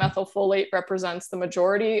this. So methylfolate represents the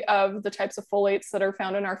majority of the types of folates that are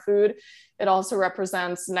found in our food. It also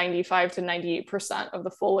represents 95 to 98% of the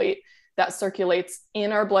folate that circulates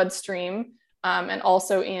in our bloodstream, and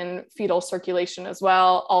also in fetal circulation as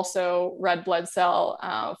well. Also red blood cell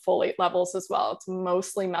folate levels as well. It's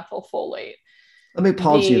mostly methylfolate. Let me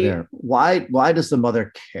pause you there. Why does the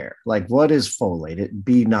mother care? Like, what is folate? It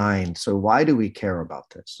B9. So why do we care about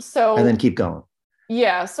this? And then keep going.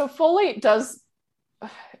 Yeah. So folate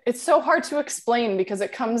it's so hard to explain because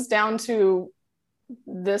it comes down to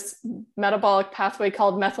this metabolic pathway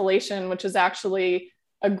called methylation, which is actually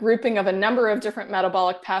a grouping of a number of different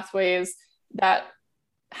metabolic pathways that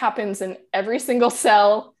happens in every single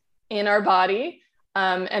cell in our body,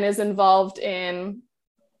 and is involved in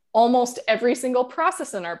almost every single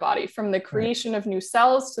process in our body, from the creation of new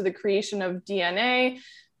cells to the creation of DNA,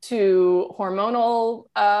 to hormonal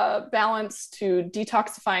balance, to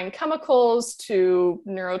detoxifying chemicals, to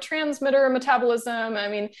neurotransmitter metabolism. I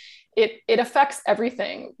mean, it affects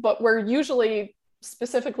everything. What we're usually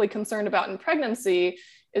specifically concerned about in pregnancy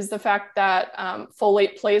is the fact that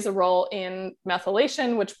folate plays a role in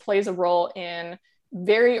methylation, which plays a role in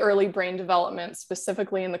very early brain development,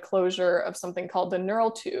 specifically in the closure of something called the neural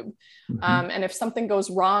tube. And if something goes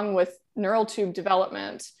wrong with neural tube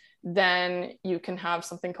development, then you can have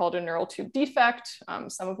something called a neural tube defect,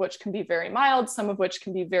 some of which can be very mild, some of which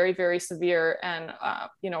can be very, very severe, and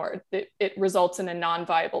it results in a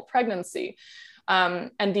non-viable pregnancy.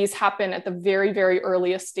 And these happen at the very, very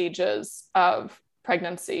earliest stages of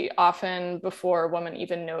pregnancy, often before a woman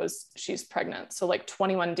even knows she's pregnant. So like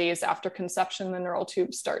 21 days after conception, the neural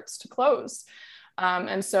tube starts to close.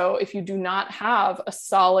 And so if you do not have a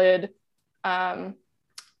solid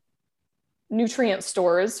nutrient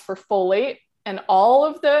stores for folate and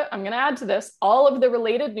I'm going to add to this, all of the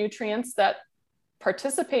related nutrients that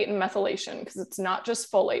participate in methylation, because it's not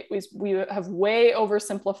just folate, we have way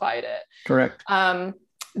oversimplified it. Correct.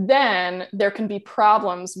 Then there can be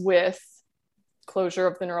problems with closure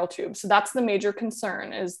of the neural tube. So that's the major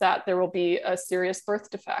concern, is that there will be a serious birth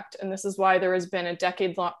defect. And this is why there has been a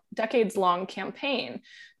decades-long campaign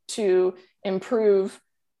to improve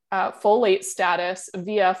folate status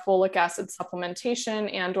via folic acid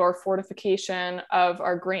supplementation and or fortification of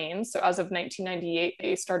our grains. So as of 1998,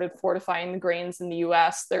 they started fortifying the grains in the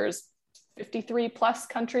US. There's 53 plus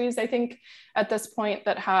countries, I think, at this point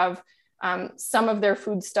that have some of their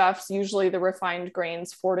foodstuffs, usually the refined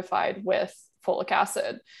grains, fortified with folic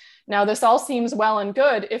acid. Now, this all seems well and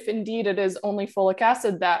good if indeed it is only folic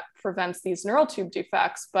acid that prevents these neural tube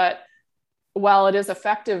defects. But while it is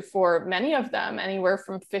effective for many of them, anywhere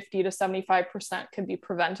from 50 to 75% can be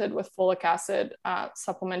prevented with folic acid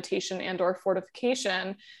supplementation and or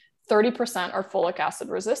fortification, 30% are folic acid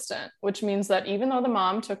resistant, which means that even though the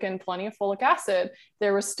mom took in plenty of folic acid,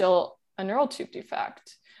 there was still a neural tube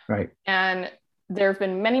defect. Right. And there have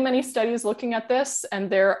been many, many studies looking at this, and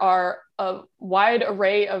there are a wide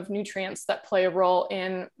array of nutrients that play a role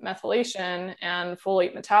in methylation and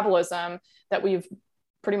folate metabolism that we've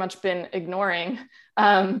pretty much been ignoring,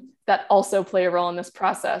 that also play a role in this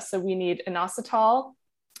process. So we need inositol,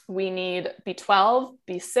 we need B12,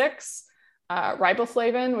 B6,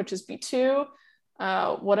 riboflavin, which is B2.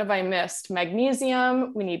 What have I missed?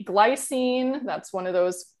 Magnesium, we need glycine. That's one of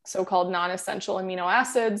those so-called non-essential amino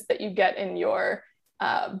acids that you get in your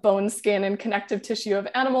bone, skin, and connective tissue of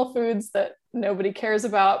animal foods that nobody cares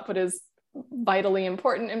about, but is vitally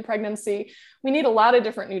important in pregnancy. We need a lot of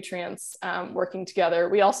different nutrients working together.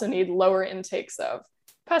 We also need lower intakes of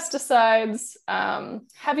pesticides,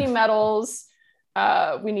 heavy metals.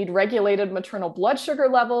 We need regulated maternal blood sugar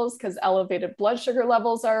levels, because elevated blood sugar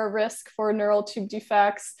levels are a risk for neural tube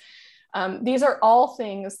defects. These are all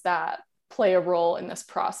things that play a role in this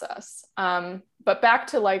process. But back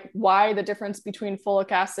to like why the difference between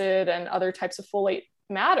folic acid and other types of folate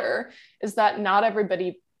matter is that not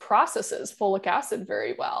everybody processes folic acid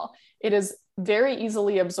very well. It is very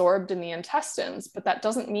easily absorbed in the intestines, but that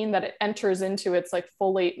doesn't mean that it enters into its like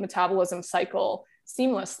folate metabolism cycle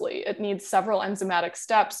seamlessly. It needs several enzymatic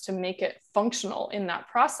steps to make it functional in that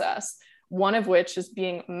process, one of which is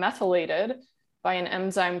being methylated by an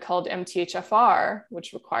enzyme called MTHFR,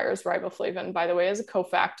 which requires riboflavin, by the way, as a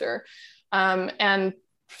cofactor. And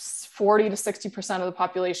 40 to 60% of the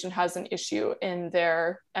population has an issue in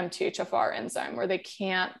their MTHFR enzyme, where they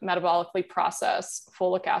can't metabolically process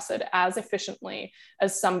folic acid as efficiently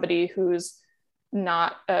as somebody who's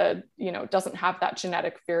not, doesn't have that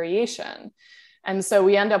genetic variation. And so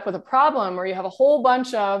we end up with a problem where you have a whole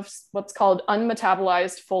bunch of what's called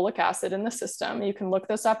unmetabolized folic acid in the system. You can look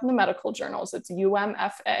this up in the medical journals. It's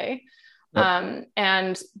UMFA. Yep.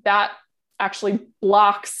 And that actually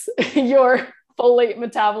blocks your folate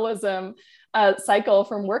metabolism cycle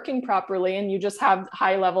from working properly. And you just have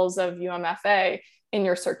high levels of UMFA in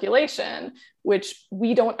your circulation, which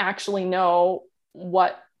we don't actually know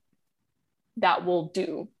what that will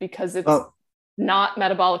do because it's not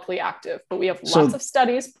metabolically active, but we have lots of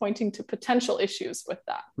studies pointing to potential issues with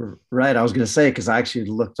that. Right. I was going to say, because I actually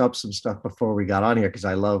looked up some stuff before we got on here, because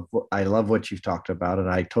I love what you've talked about. And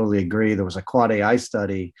I totally agree. There was a quad AI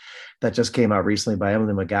study that just came out recently by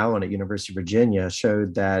Emily McGowan at University of Virginia,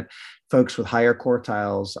 showed that folks with higher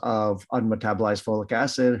quartiles of unmetabolized folic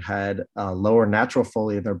acid had lower natural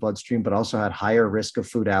folate in their bloodstream, but also had higher risk of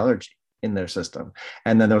food allergy in their system.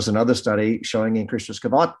 And then there was another study showing increased risk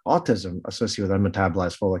of autism associated with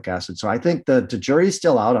unmetabolized folic acid. So I think the jury's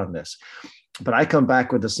still out on this. But I come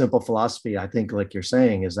back with a simple philosophy, I think, like you're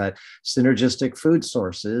saying, is that synergistic food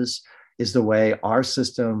sources is the way our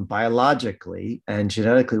system biologically and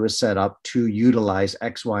genetically was set up to utilize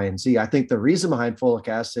X, Y, and Z. I think the reason behind folic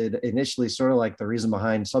acid initially, sort of like the reason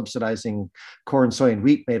behind subsidizing corn, soy, and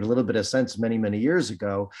wheat, made a little bit of sense many, many years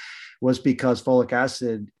ago, was because folic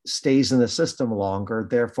acid stays in the system longer.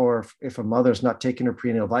 Therefore, if a mother's not taking her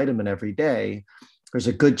prenatal vitamin every day, there's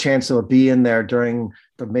a good chance it'll be in there during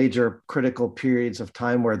the major critical periods of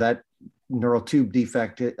time where that neural tube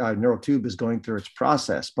is going through its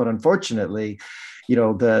process. But unfortunately,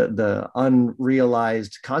 the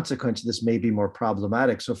unrealized consequence of this may be more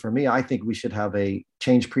problematic. So for me, I think we should have a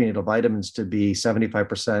change prenatal vitamins to be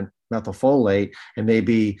 75% methylfolate and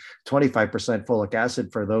maybe 25% folic acid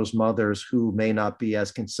for those mothers who may not be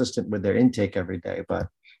as consistent with their intake every day. But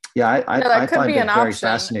yeah, I find it very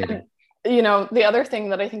fascinating. The other thing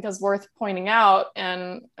that I think is worth pointing out,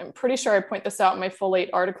 and I'm pretty sure I point this out in my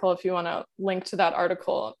folate article, if you want to link to that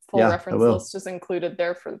article, reference list is included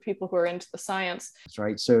there for the people who are into the science. That's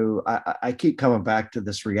right. So I keep coming back to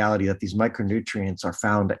this reality that these micronutrients are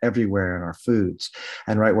found everywhere in our foods.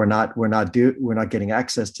 And right, we're not getting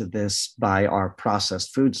access to this by our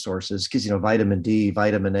processed food sources, because, vitamin D,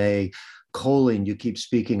 vitamin A, choline you keep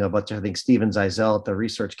speaking of, which I think Steven Zeisel at the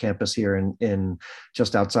research campus here in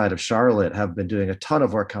just outside of Charlotte have been doing a ton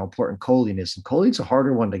of work how important choline is. And choline's a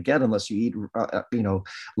harder one to get unless you eat,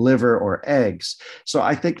 liver or eggs. So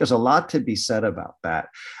I think there's a lot to be said about that.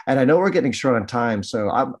 And I know we're getting short on time, so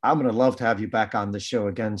I'm going to love to have you back on the show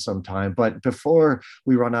again sometime. But before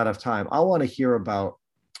we run out of time, I want to hear about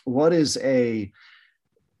what is a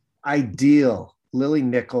ideal Lily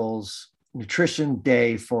Nichols nutrition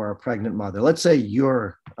day for a pregnant mother. Let's say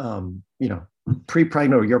you're,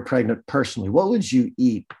 pre-pregnant or you're pregnant personally. What would you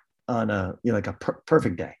eat on a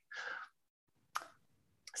perfect day?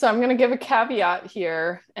 So I'm going to give a caveat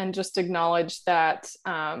here and just acknowledge that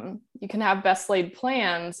you can have best laid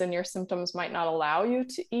plans and your symptoms might not allow you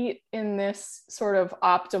to eat in this sort of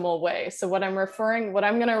optimal way. So what I'm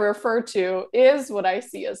going to refer to is what I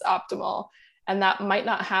see as optimal. And that might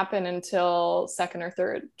not happen until second or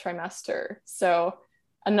third trimester. So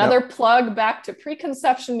another plug back to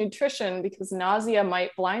preconception nutrition, because nausea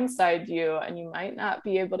might blindside you and you might not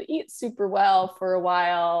be able to eat super well for a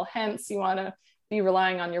while. Hence, you want to be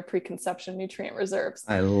relying on your preconception nutrient reserves.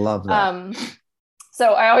 I love that.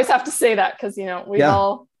 So I always have to say that because,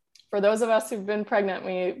 all, for those of us who've been pregnant,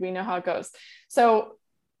 we know how it goes. So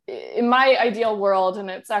in my ideal world,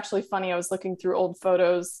 and it's actually funny, I was looking through old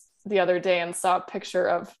photos the other day and saw a picture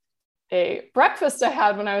of a breakfast I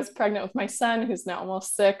had when I was pregnant with my son, who's now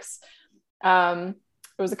almost 6. It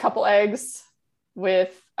was a couple eggs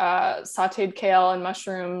with sauteed kale and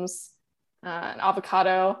mushrooms, an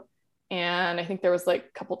avocado, and I think there was like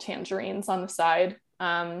a couple tangerines on the side.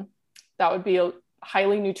 That would be a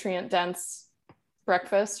highly nutrient dense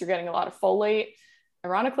breakfast. You're getting a lot of folate.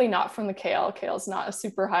 Ironically, not from the kale. Kale is not a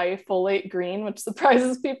super high folate green, which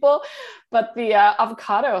surprises people, but the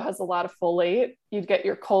avocado has a lot of folate. You'd get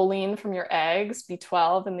your choline from your eggs,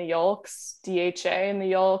 B12 in the yolks, DHA in the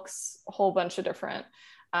yolks, a whole bunch of different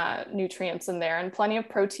nutrients in there, and plenty of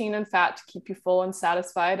protein and fat to keep you full and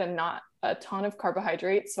satisfied, and not a ton of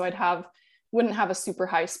carbohydrates. So wouldn't have a super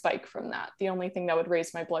high spike from that. The only thing that would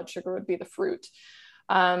raise my blood sugar would be the fruit.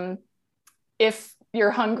 If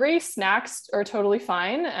you're hungry, snacks are totally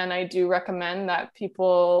fine. And I do recommend that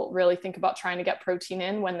people really think about trying to get protein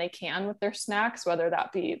in when they can with their snacks, whether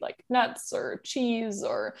that be like nuts or cheese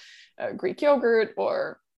or Greek yogurt,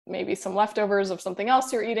 or maybe some leftovers of something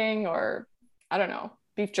else you're eating, or I don't know,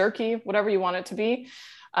 beef jerky, whatever you want it to be.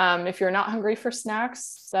 If you're not hungry for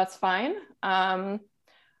snacks, that's fine. I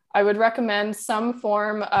would recommend some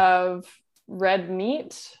form of red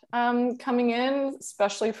meat coming in,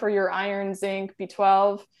 especially for your iron, zinc,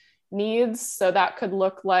 B12 needs. So that could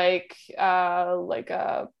look like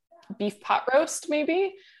a beef pot roast,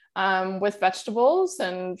 maybe with vegetables.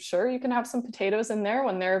 And sure, you can have some potatoes in there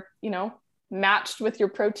when they're, matched with your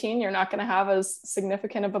protein. You're not going to have as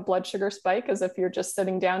significant of a blood sugar spike as if you're just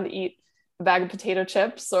sitting down to eat a bag of potato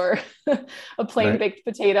chips or a plain baked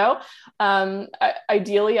potato.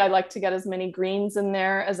 Ideally, I like to get as many greens in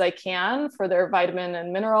there as I can for their vitamin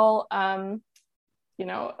and mineral,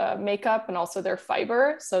 makeup, and also their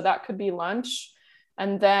fiber. So that could be lunch.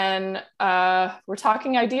 And then we're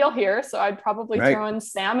talking ideal here. So I'd probably throw in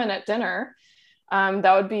salmon at dinner.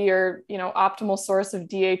 That would be your, optimal source of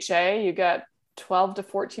DHA. You get 12 to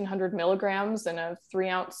 1400 milligrams in a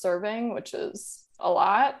 3-ounce serving, which is a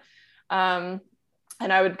lot. And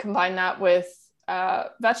I would combine that with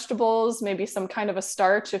vegetables, maybe some kind of a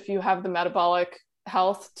starch if you have the metabolic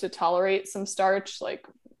health to tolerate some starch, like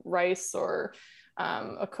rice or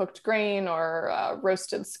a cooked grain or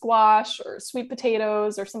roasted squash or sweet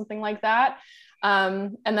potatoes or something like that.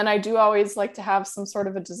 And then I do always like to have some sort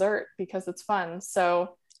of a dessert because it's fun.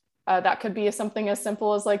 So that could be something as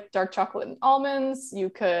simple as like dark chocolate and almonds. You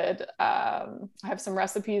could, I have some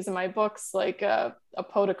recipes in my books, like a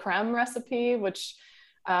pot de creme recipe, which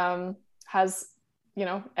has,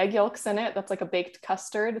 egg yolks in it. That's like a baked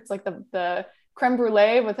custard. It's like the creme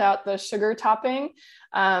brulee without the sugar topping.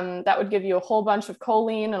 That would give you a whole bunch of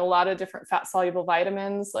choline and a lot of different fat soluble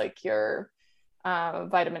vitamins, like your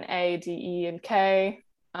vitamin A, D, E, and K.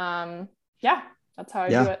 That's how I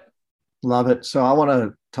do it. Love it. So I want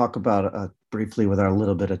to talk about briefly with our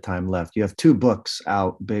little bit of time left. You have 2 books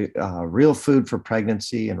out, Real Food for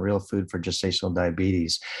Pregnancy and Real Food for Gestational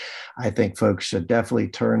Diabetes. I think folks should definitely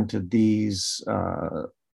turn to these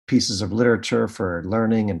pieces of literature for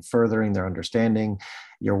learning and furthering their understanding.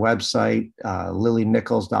 Your website,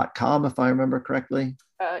 lilynichols.com, if I remember correctly.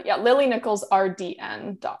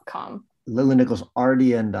 lilynicholsrdn.com.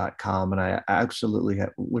 lilynicholsrdn.com. And I absolutely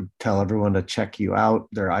would tell everyone to check you out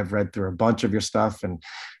there. I've read through a bunch of your stuff and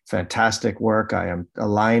fantastic work. I am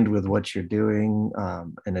aligned with what you're doing,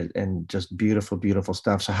 and just beautiful, beautiful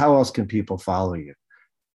stuff. So how else can people follow you?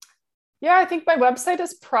 Yeah, I think my website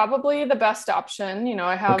is probably the best option.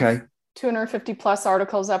 I have 250 plus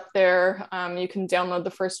articles up there. You can download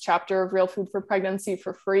the first chapter of Real Food for Pregnancy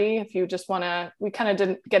for free if you just want to. We kind of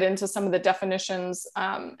didn't get into some of the definitions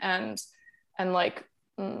and like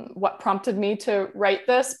what prompted me to write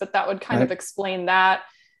this, but that would kind of explain that.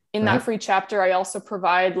 In that free chapter, I also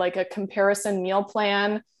provide like a comparison meal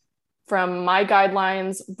plan from my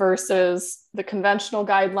guidelines versus the conventional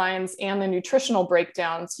guidelines and the nutritional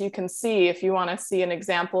breakdown. So you can see, if you want to see an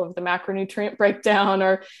example of the macronutrient breakdown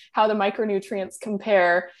or how the micronutrients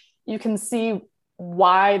compare, you can see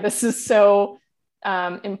why this is so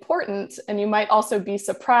important. And you might also be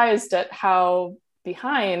surprised at how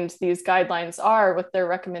behind these guidelines are with their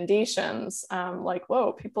recommendations. Like,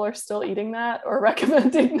 whoa, people are still eating that or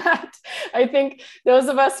recommending that. I think those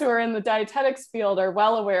of us who are in the dietetics field are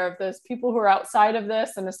well aware of this. People who are outside of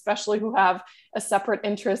this, and especially who have a separate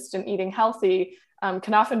interest in eating healthy,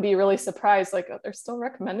 can often be really surprised, like, oh, they're still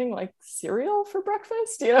recommending like cereal for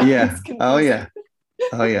breakfast. Yeah. Oh yeah.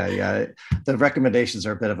 Oh yeah. The recommendations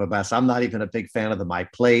are a bit of a mess. I'm not even a big fan of the My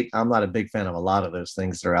Plate. I'm not a big fan of a lot of those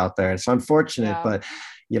things that are out there. It's unfortunate, but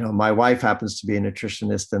my wife happens to be a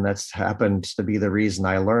nutritionist, and that's happened to be the reason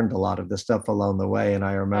I learned a lot of this stuff along the way. And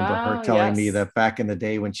I remember her telling me that back in the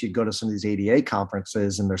day when she'd go to some of these ADA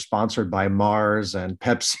conferences and they're sponsored by Mars and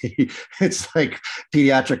Pepsi, it's like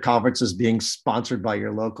pediatric conferences being sponsored by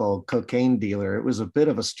your local cocaine dealer. It was a bit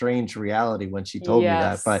of a strange reality when she told me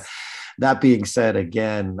that. But that being said,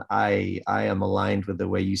 again, I am aligned with the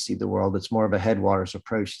way you see the world. It's more of a headwaters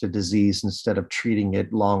approach to disease instead of treating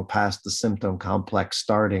it long past the symptom complex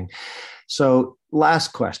starting. So last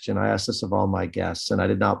question, I asked this of all my guests, and I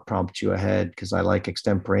did not prompt you ahead because I like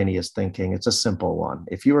extemporaneous thinking. It's a simple one.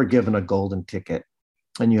 If you were given a golden ticket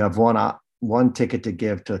and you have one ticket to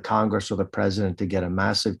give to Congress or the president to get a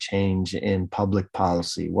massive change in public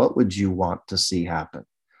policy, what would you want to see happen?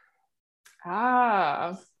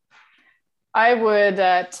 I would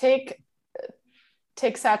take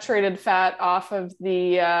saturated fat off of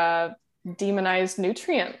the demonized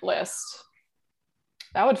nutrient list.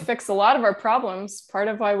 that would fix a lot of our problems. Part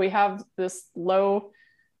of why we have this low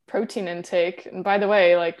protein intake. And by the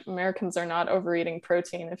way, like Americans are not overeating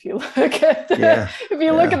protein. If you look at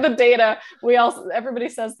look at the data, everybody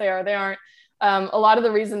says they aren't. A lot of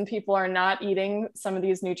the reason people are not eating some of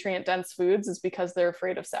these nutrient dense foods is because they're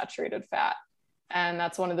afraid of saturated fat. And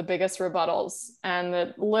that's one of the biggest rebuttals. And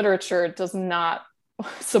the literature does not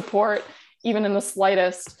support, even in the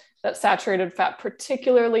slightest, that saturated fat,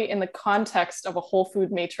 particularly in the context of a whole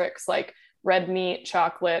food matrix like red meat,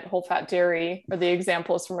 chocolate, whole fat dairy, or the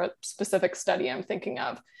examples from a specific study I'm thinking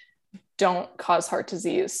of, don't cause heart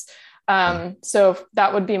disease. So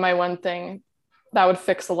that would be my one thing that would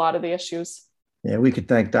fix a lot of the issues. Yeah, we could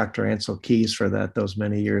thank Dr. Ansel Keys for that those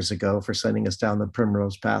many years ago, for sending us down the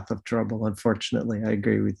primrose path of trouble. Unfortunately, I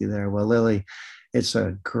agree with you there. Well, Lily, it's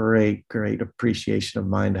a great, great appreciation of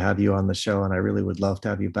mine to have you on the show. And I really would love to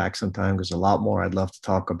have you back sometime. There's a lot more I'd love to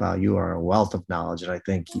talk about. You are a wealth of knowledge. And I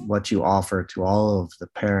think what you offer to all of the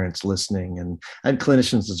parents listening and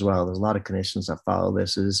clinicians as well, there's a lot of clinicians that follow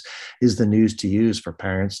this, is the news to use for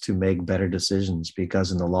parents to make better decisions,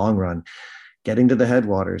 because in the long run, getting to the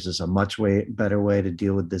headwaters is a much better way to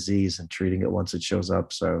deal with disease than treating it once it shows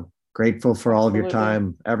up. So grateful for all of your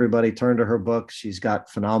time. Everybody turn to her book. She's got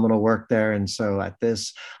phenomenal work there. And so at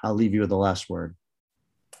this, I'll leave you with the last word.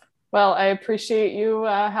 Well, I appreciate you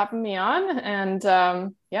having me on, and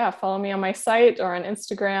follow me on my site or on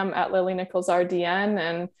Instagram at Lily Nichols RDN,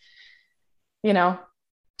 and,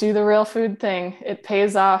 do the real food thing. It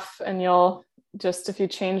pays off, and you'll just, if you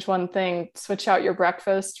change one thing, switch out your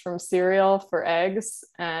breakfast from cereal for eggs,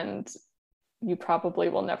 and you probably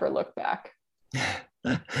will never look back.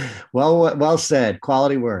 Well said.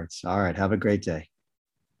 Quality words. All right. Have a great day.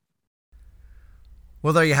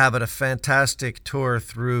 Well, there you have it. A fantastic tour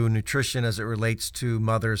through nutrition as it relates to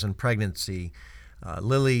mothers and pregnancy.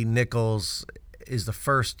 Lily Nichols is the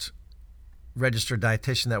first registered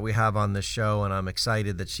dietitian that we have on this show, and I'm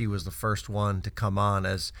excited that she was the first one to come on,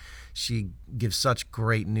 as she gives such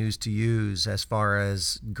great news to use as far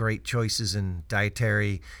as great choices in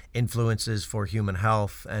dietary influences for human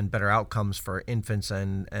health and better outcomes for infants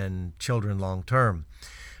and children long term.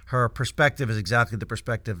 Her perspective is exactly the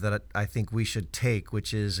perspective that I think we should take,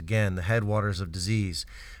 which is, again, the headwaters of disease.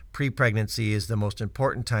 Pre-pregnancy is the most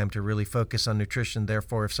important time to really focus on nutrition.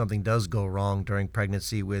 Therefore, if something does go wrong during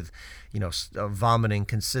pregnancy with, vomiting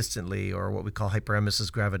consistently, or what we call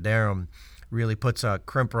hyperemesis gravidarum, really puts a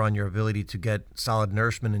crimper on your ability to get solid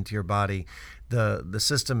nourishment into your body, the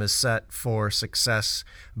system is set for success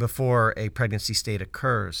before a pregnancy state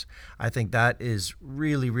occurs. I think that is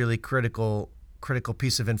really, really critical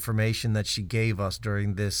piece of information that she gave us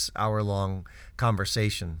during this hour-long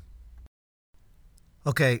conversation.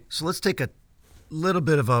 Okay, so let's take a little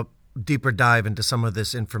bit of a deeper dive into some of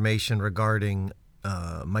this information regarding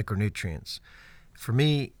micronutrients. For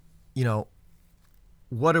me,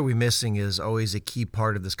 what are we missing is always a key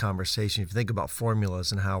part of this conversation. If you think about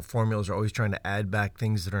formulas and how formulas are always trying to add back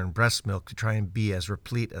things that are in breast milk to try and be as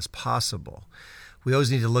replete as possible, we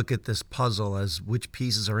always need to look at this puzzle as which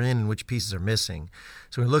pieces are in and which pieces are missing.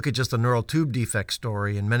 So when we look at just the neural tube defect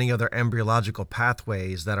story and many other embryological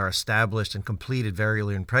pathways that are established and completed very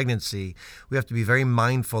early in pregnancy, we have to be very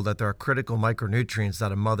mindful that there are critical micronutrients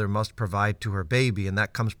that a mother must provide to her baby, and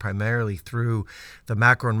that comes primarily through the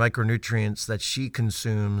macro and micronutrients that she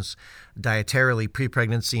consumes dietarily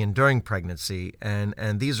pre-pregnancy and during pregnancy.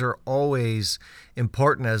 And these are always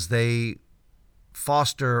important as they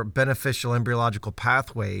foster beneficial embryological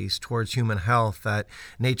pathways towards human health that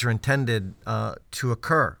nature intended to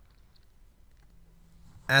occur.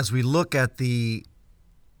 As we look at the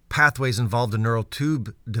pathways involved in neural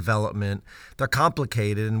tube development, they're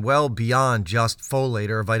complicated and well beyond just folate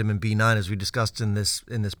or vitamin B9, as we discussed in this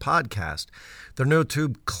podcast. The neural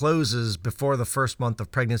tube closes before the first month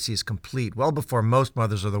of pregnancy is complete, well before most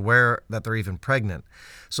mothers are aware that they're even pregnant.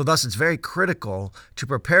 So thus, it's very critical to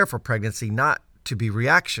prepare for pregnancy, not to be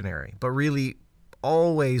reactionary, but really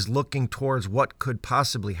always looking towards what could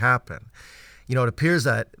possibly happen. It appears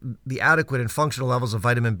that the adequate and functional levels of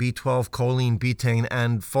vitamin B12, choline, betaine,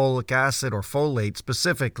 and folic acid, or folate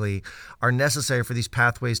specifically, are necessary for these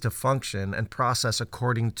pathways to function and process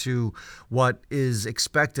according to what is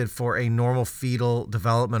expected for a normal fetal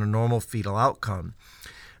development, a normal fetal outcome.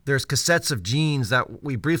 There's cassettes of genes that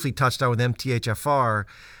we briefly touched on with MTHFR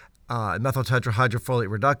methyl tetrahydrofolate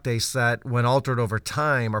reductase that, when altered over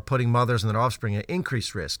time, are putting mothers and their offspring at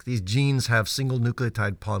increased risk. These genes have single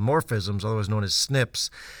nucleotide polymorphisms, otherwise known as SNPs,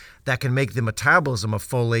 that can make the metabolism of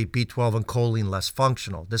folate, B12, and choline less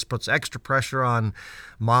functional. This puts extra pressure on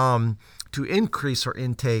mom to increase her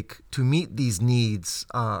intake to meet these needs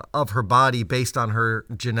of her body based on her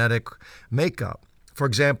genetic makeup. For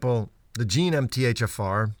example, the gene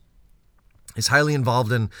MTHFR is highly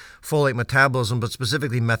involved in folate metabolism, but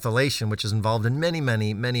specifically methylation, which is involved in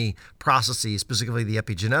many processes, specifically the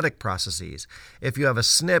epigenetic processes. If you have a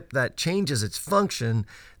SNP that changes its function,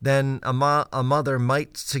 then a mother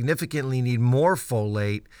might significantly need more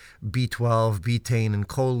folate, B12, betaine, and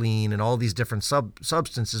choline, and all these different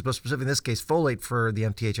substances, but specifically in this case, folate for the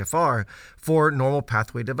MTHFR, for normal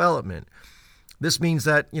pathway development. This means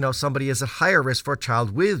that, somebody is at higher risk for a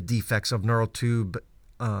child with defects of neural tube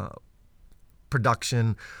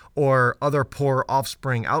production or other poor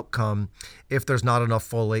offspring outcome if there's not enough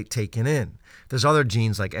folate taken in. There's other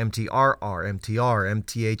genes like MTRR, MTR,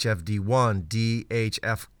 MTHFD1,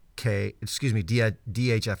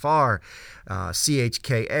 DHFR,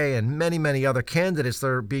 CHKA, and many other candidates that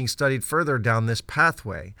are being studied further down this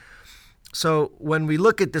pathway. So when we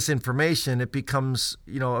look at this information, it becomes,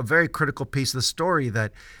 a very critical piece of the story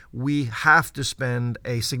that we have to spend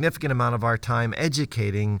a significant amount of our time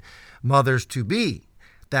educating mothers to be,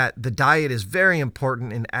 that the diet is very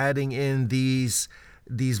important in adding in these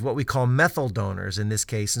what we call methyl donors in this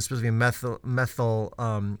case, and specifically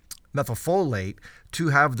methylfolate, to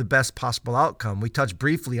have the best possible outcome. We touched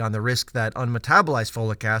briefly on the risk that unmetabolized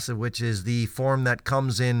folic acid, which is the form that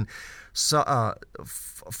comes in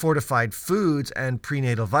fortified foods and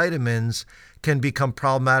prenatal vitamins, can become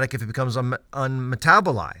problematic if it becomes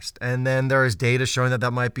unmetabolized. And then there is data showing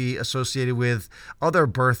that might be associated with other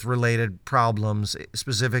birth-related problems,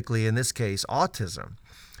 specifically in this case, autism.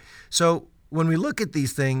 So when we look at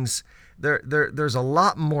these things, there's a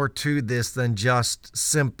lot more to this than just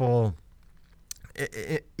simple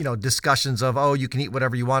discussions of, you can eat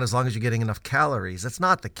whatever you want as long as you're getting enough calories. That's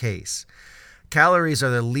not the case. Calories are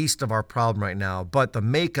the least of our problem right now, but the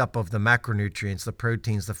makeup of the macronutrients, the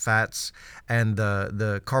proteins, the fats, and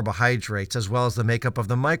the carbohydrates, as well as the makeup of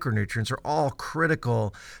the micronutrients, are all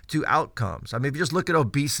critical to outcomes. I mean, if you just look at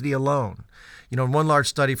obesity alone, in one large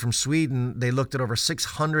study from Sweden, they looked at over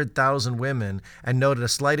 600,000 women and noted a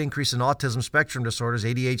slight increase in autism spectrum disorders,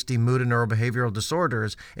 ADHD, mood, and neurobehavioral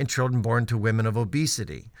disorders in children born to women of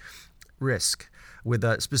obesity risk with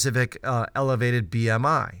a specific elevated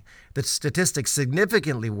BMI. The statistics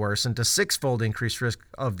significantly worsened to six-fold increased risk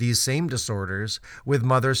of these same disorders with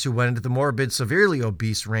mothers who went into the morbid, severely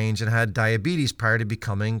obese range and had diabetes prior to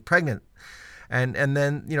becoming pregnant. And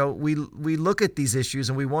then, we look at these issues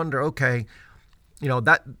and we wonder, okay,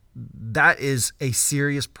 that is a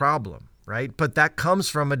serious problem, right? But that comes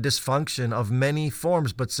from a dysfunction of many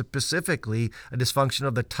forms, but specifically a dysfunction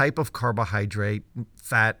of the type of carbohydrate,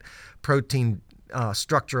 fat, protein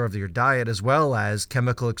structure of your diet, as well as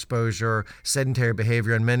chemical exposure, sedentary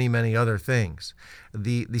behavior, and many other things.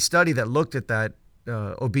 The study that looked at that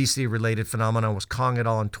obesity-related phenomenon was Kong et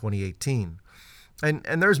al. In 2018.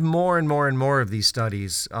 And there's more and more of these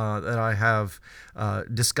studies that I have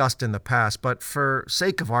discussed in the past. But for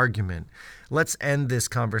sake of argument, let's end this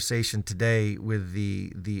conversation today with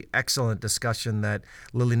the excellent discussion that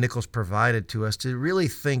Lily Nichols provided to us to really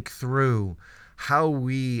think through how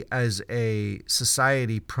we as a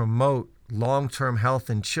society promote long-term health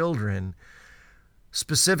in children,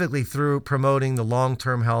 specifically through promoting the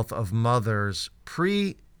long-term health of mothers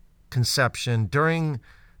pre-conception, during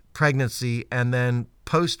pregnancy, and then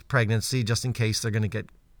post-pregnancy, just in case they're going to get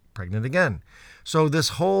pregnant again. So this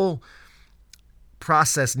whole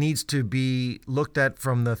process needs to be looked at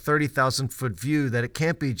from the 30,000-foot view, that it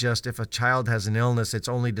can't be just if a child has an illness, it's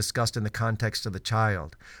only discussed in the context of the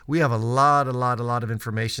child. We have a lot of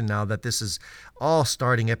information now that this is all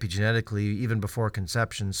starting epigenetically even before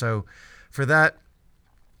conception. So for that,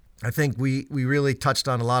 I think we really touched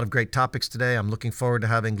on a lot of great topics today. I'm looking forward to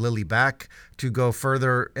having Lily back to go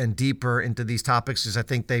further and deeper into these topics, because I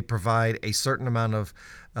think they provide a certain amount of,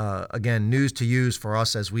 news to use for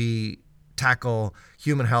us as we tackle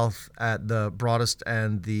human health at the broadest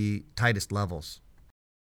and the tightest levels.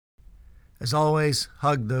 As always,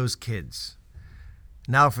 hug those kids.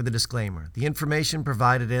 Now for the disclaimer. The information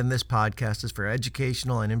provided in this podcast is for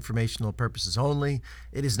educational and informational purposes only.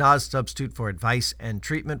 It is not a substitute for advice and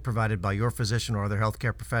treatment provided by your physician or other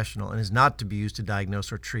healthcare professional, and is not to be used to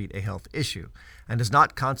diagnose or treat a health issue, and does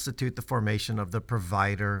not constitute the formation of the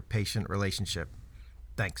provider-patient relationship.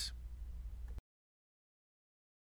 Thanks.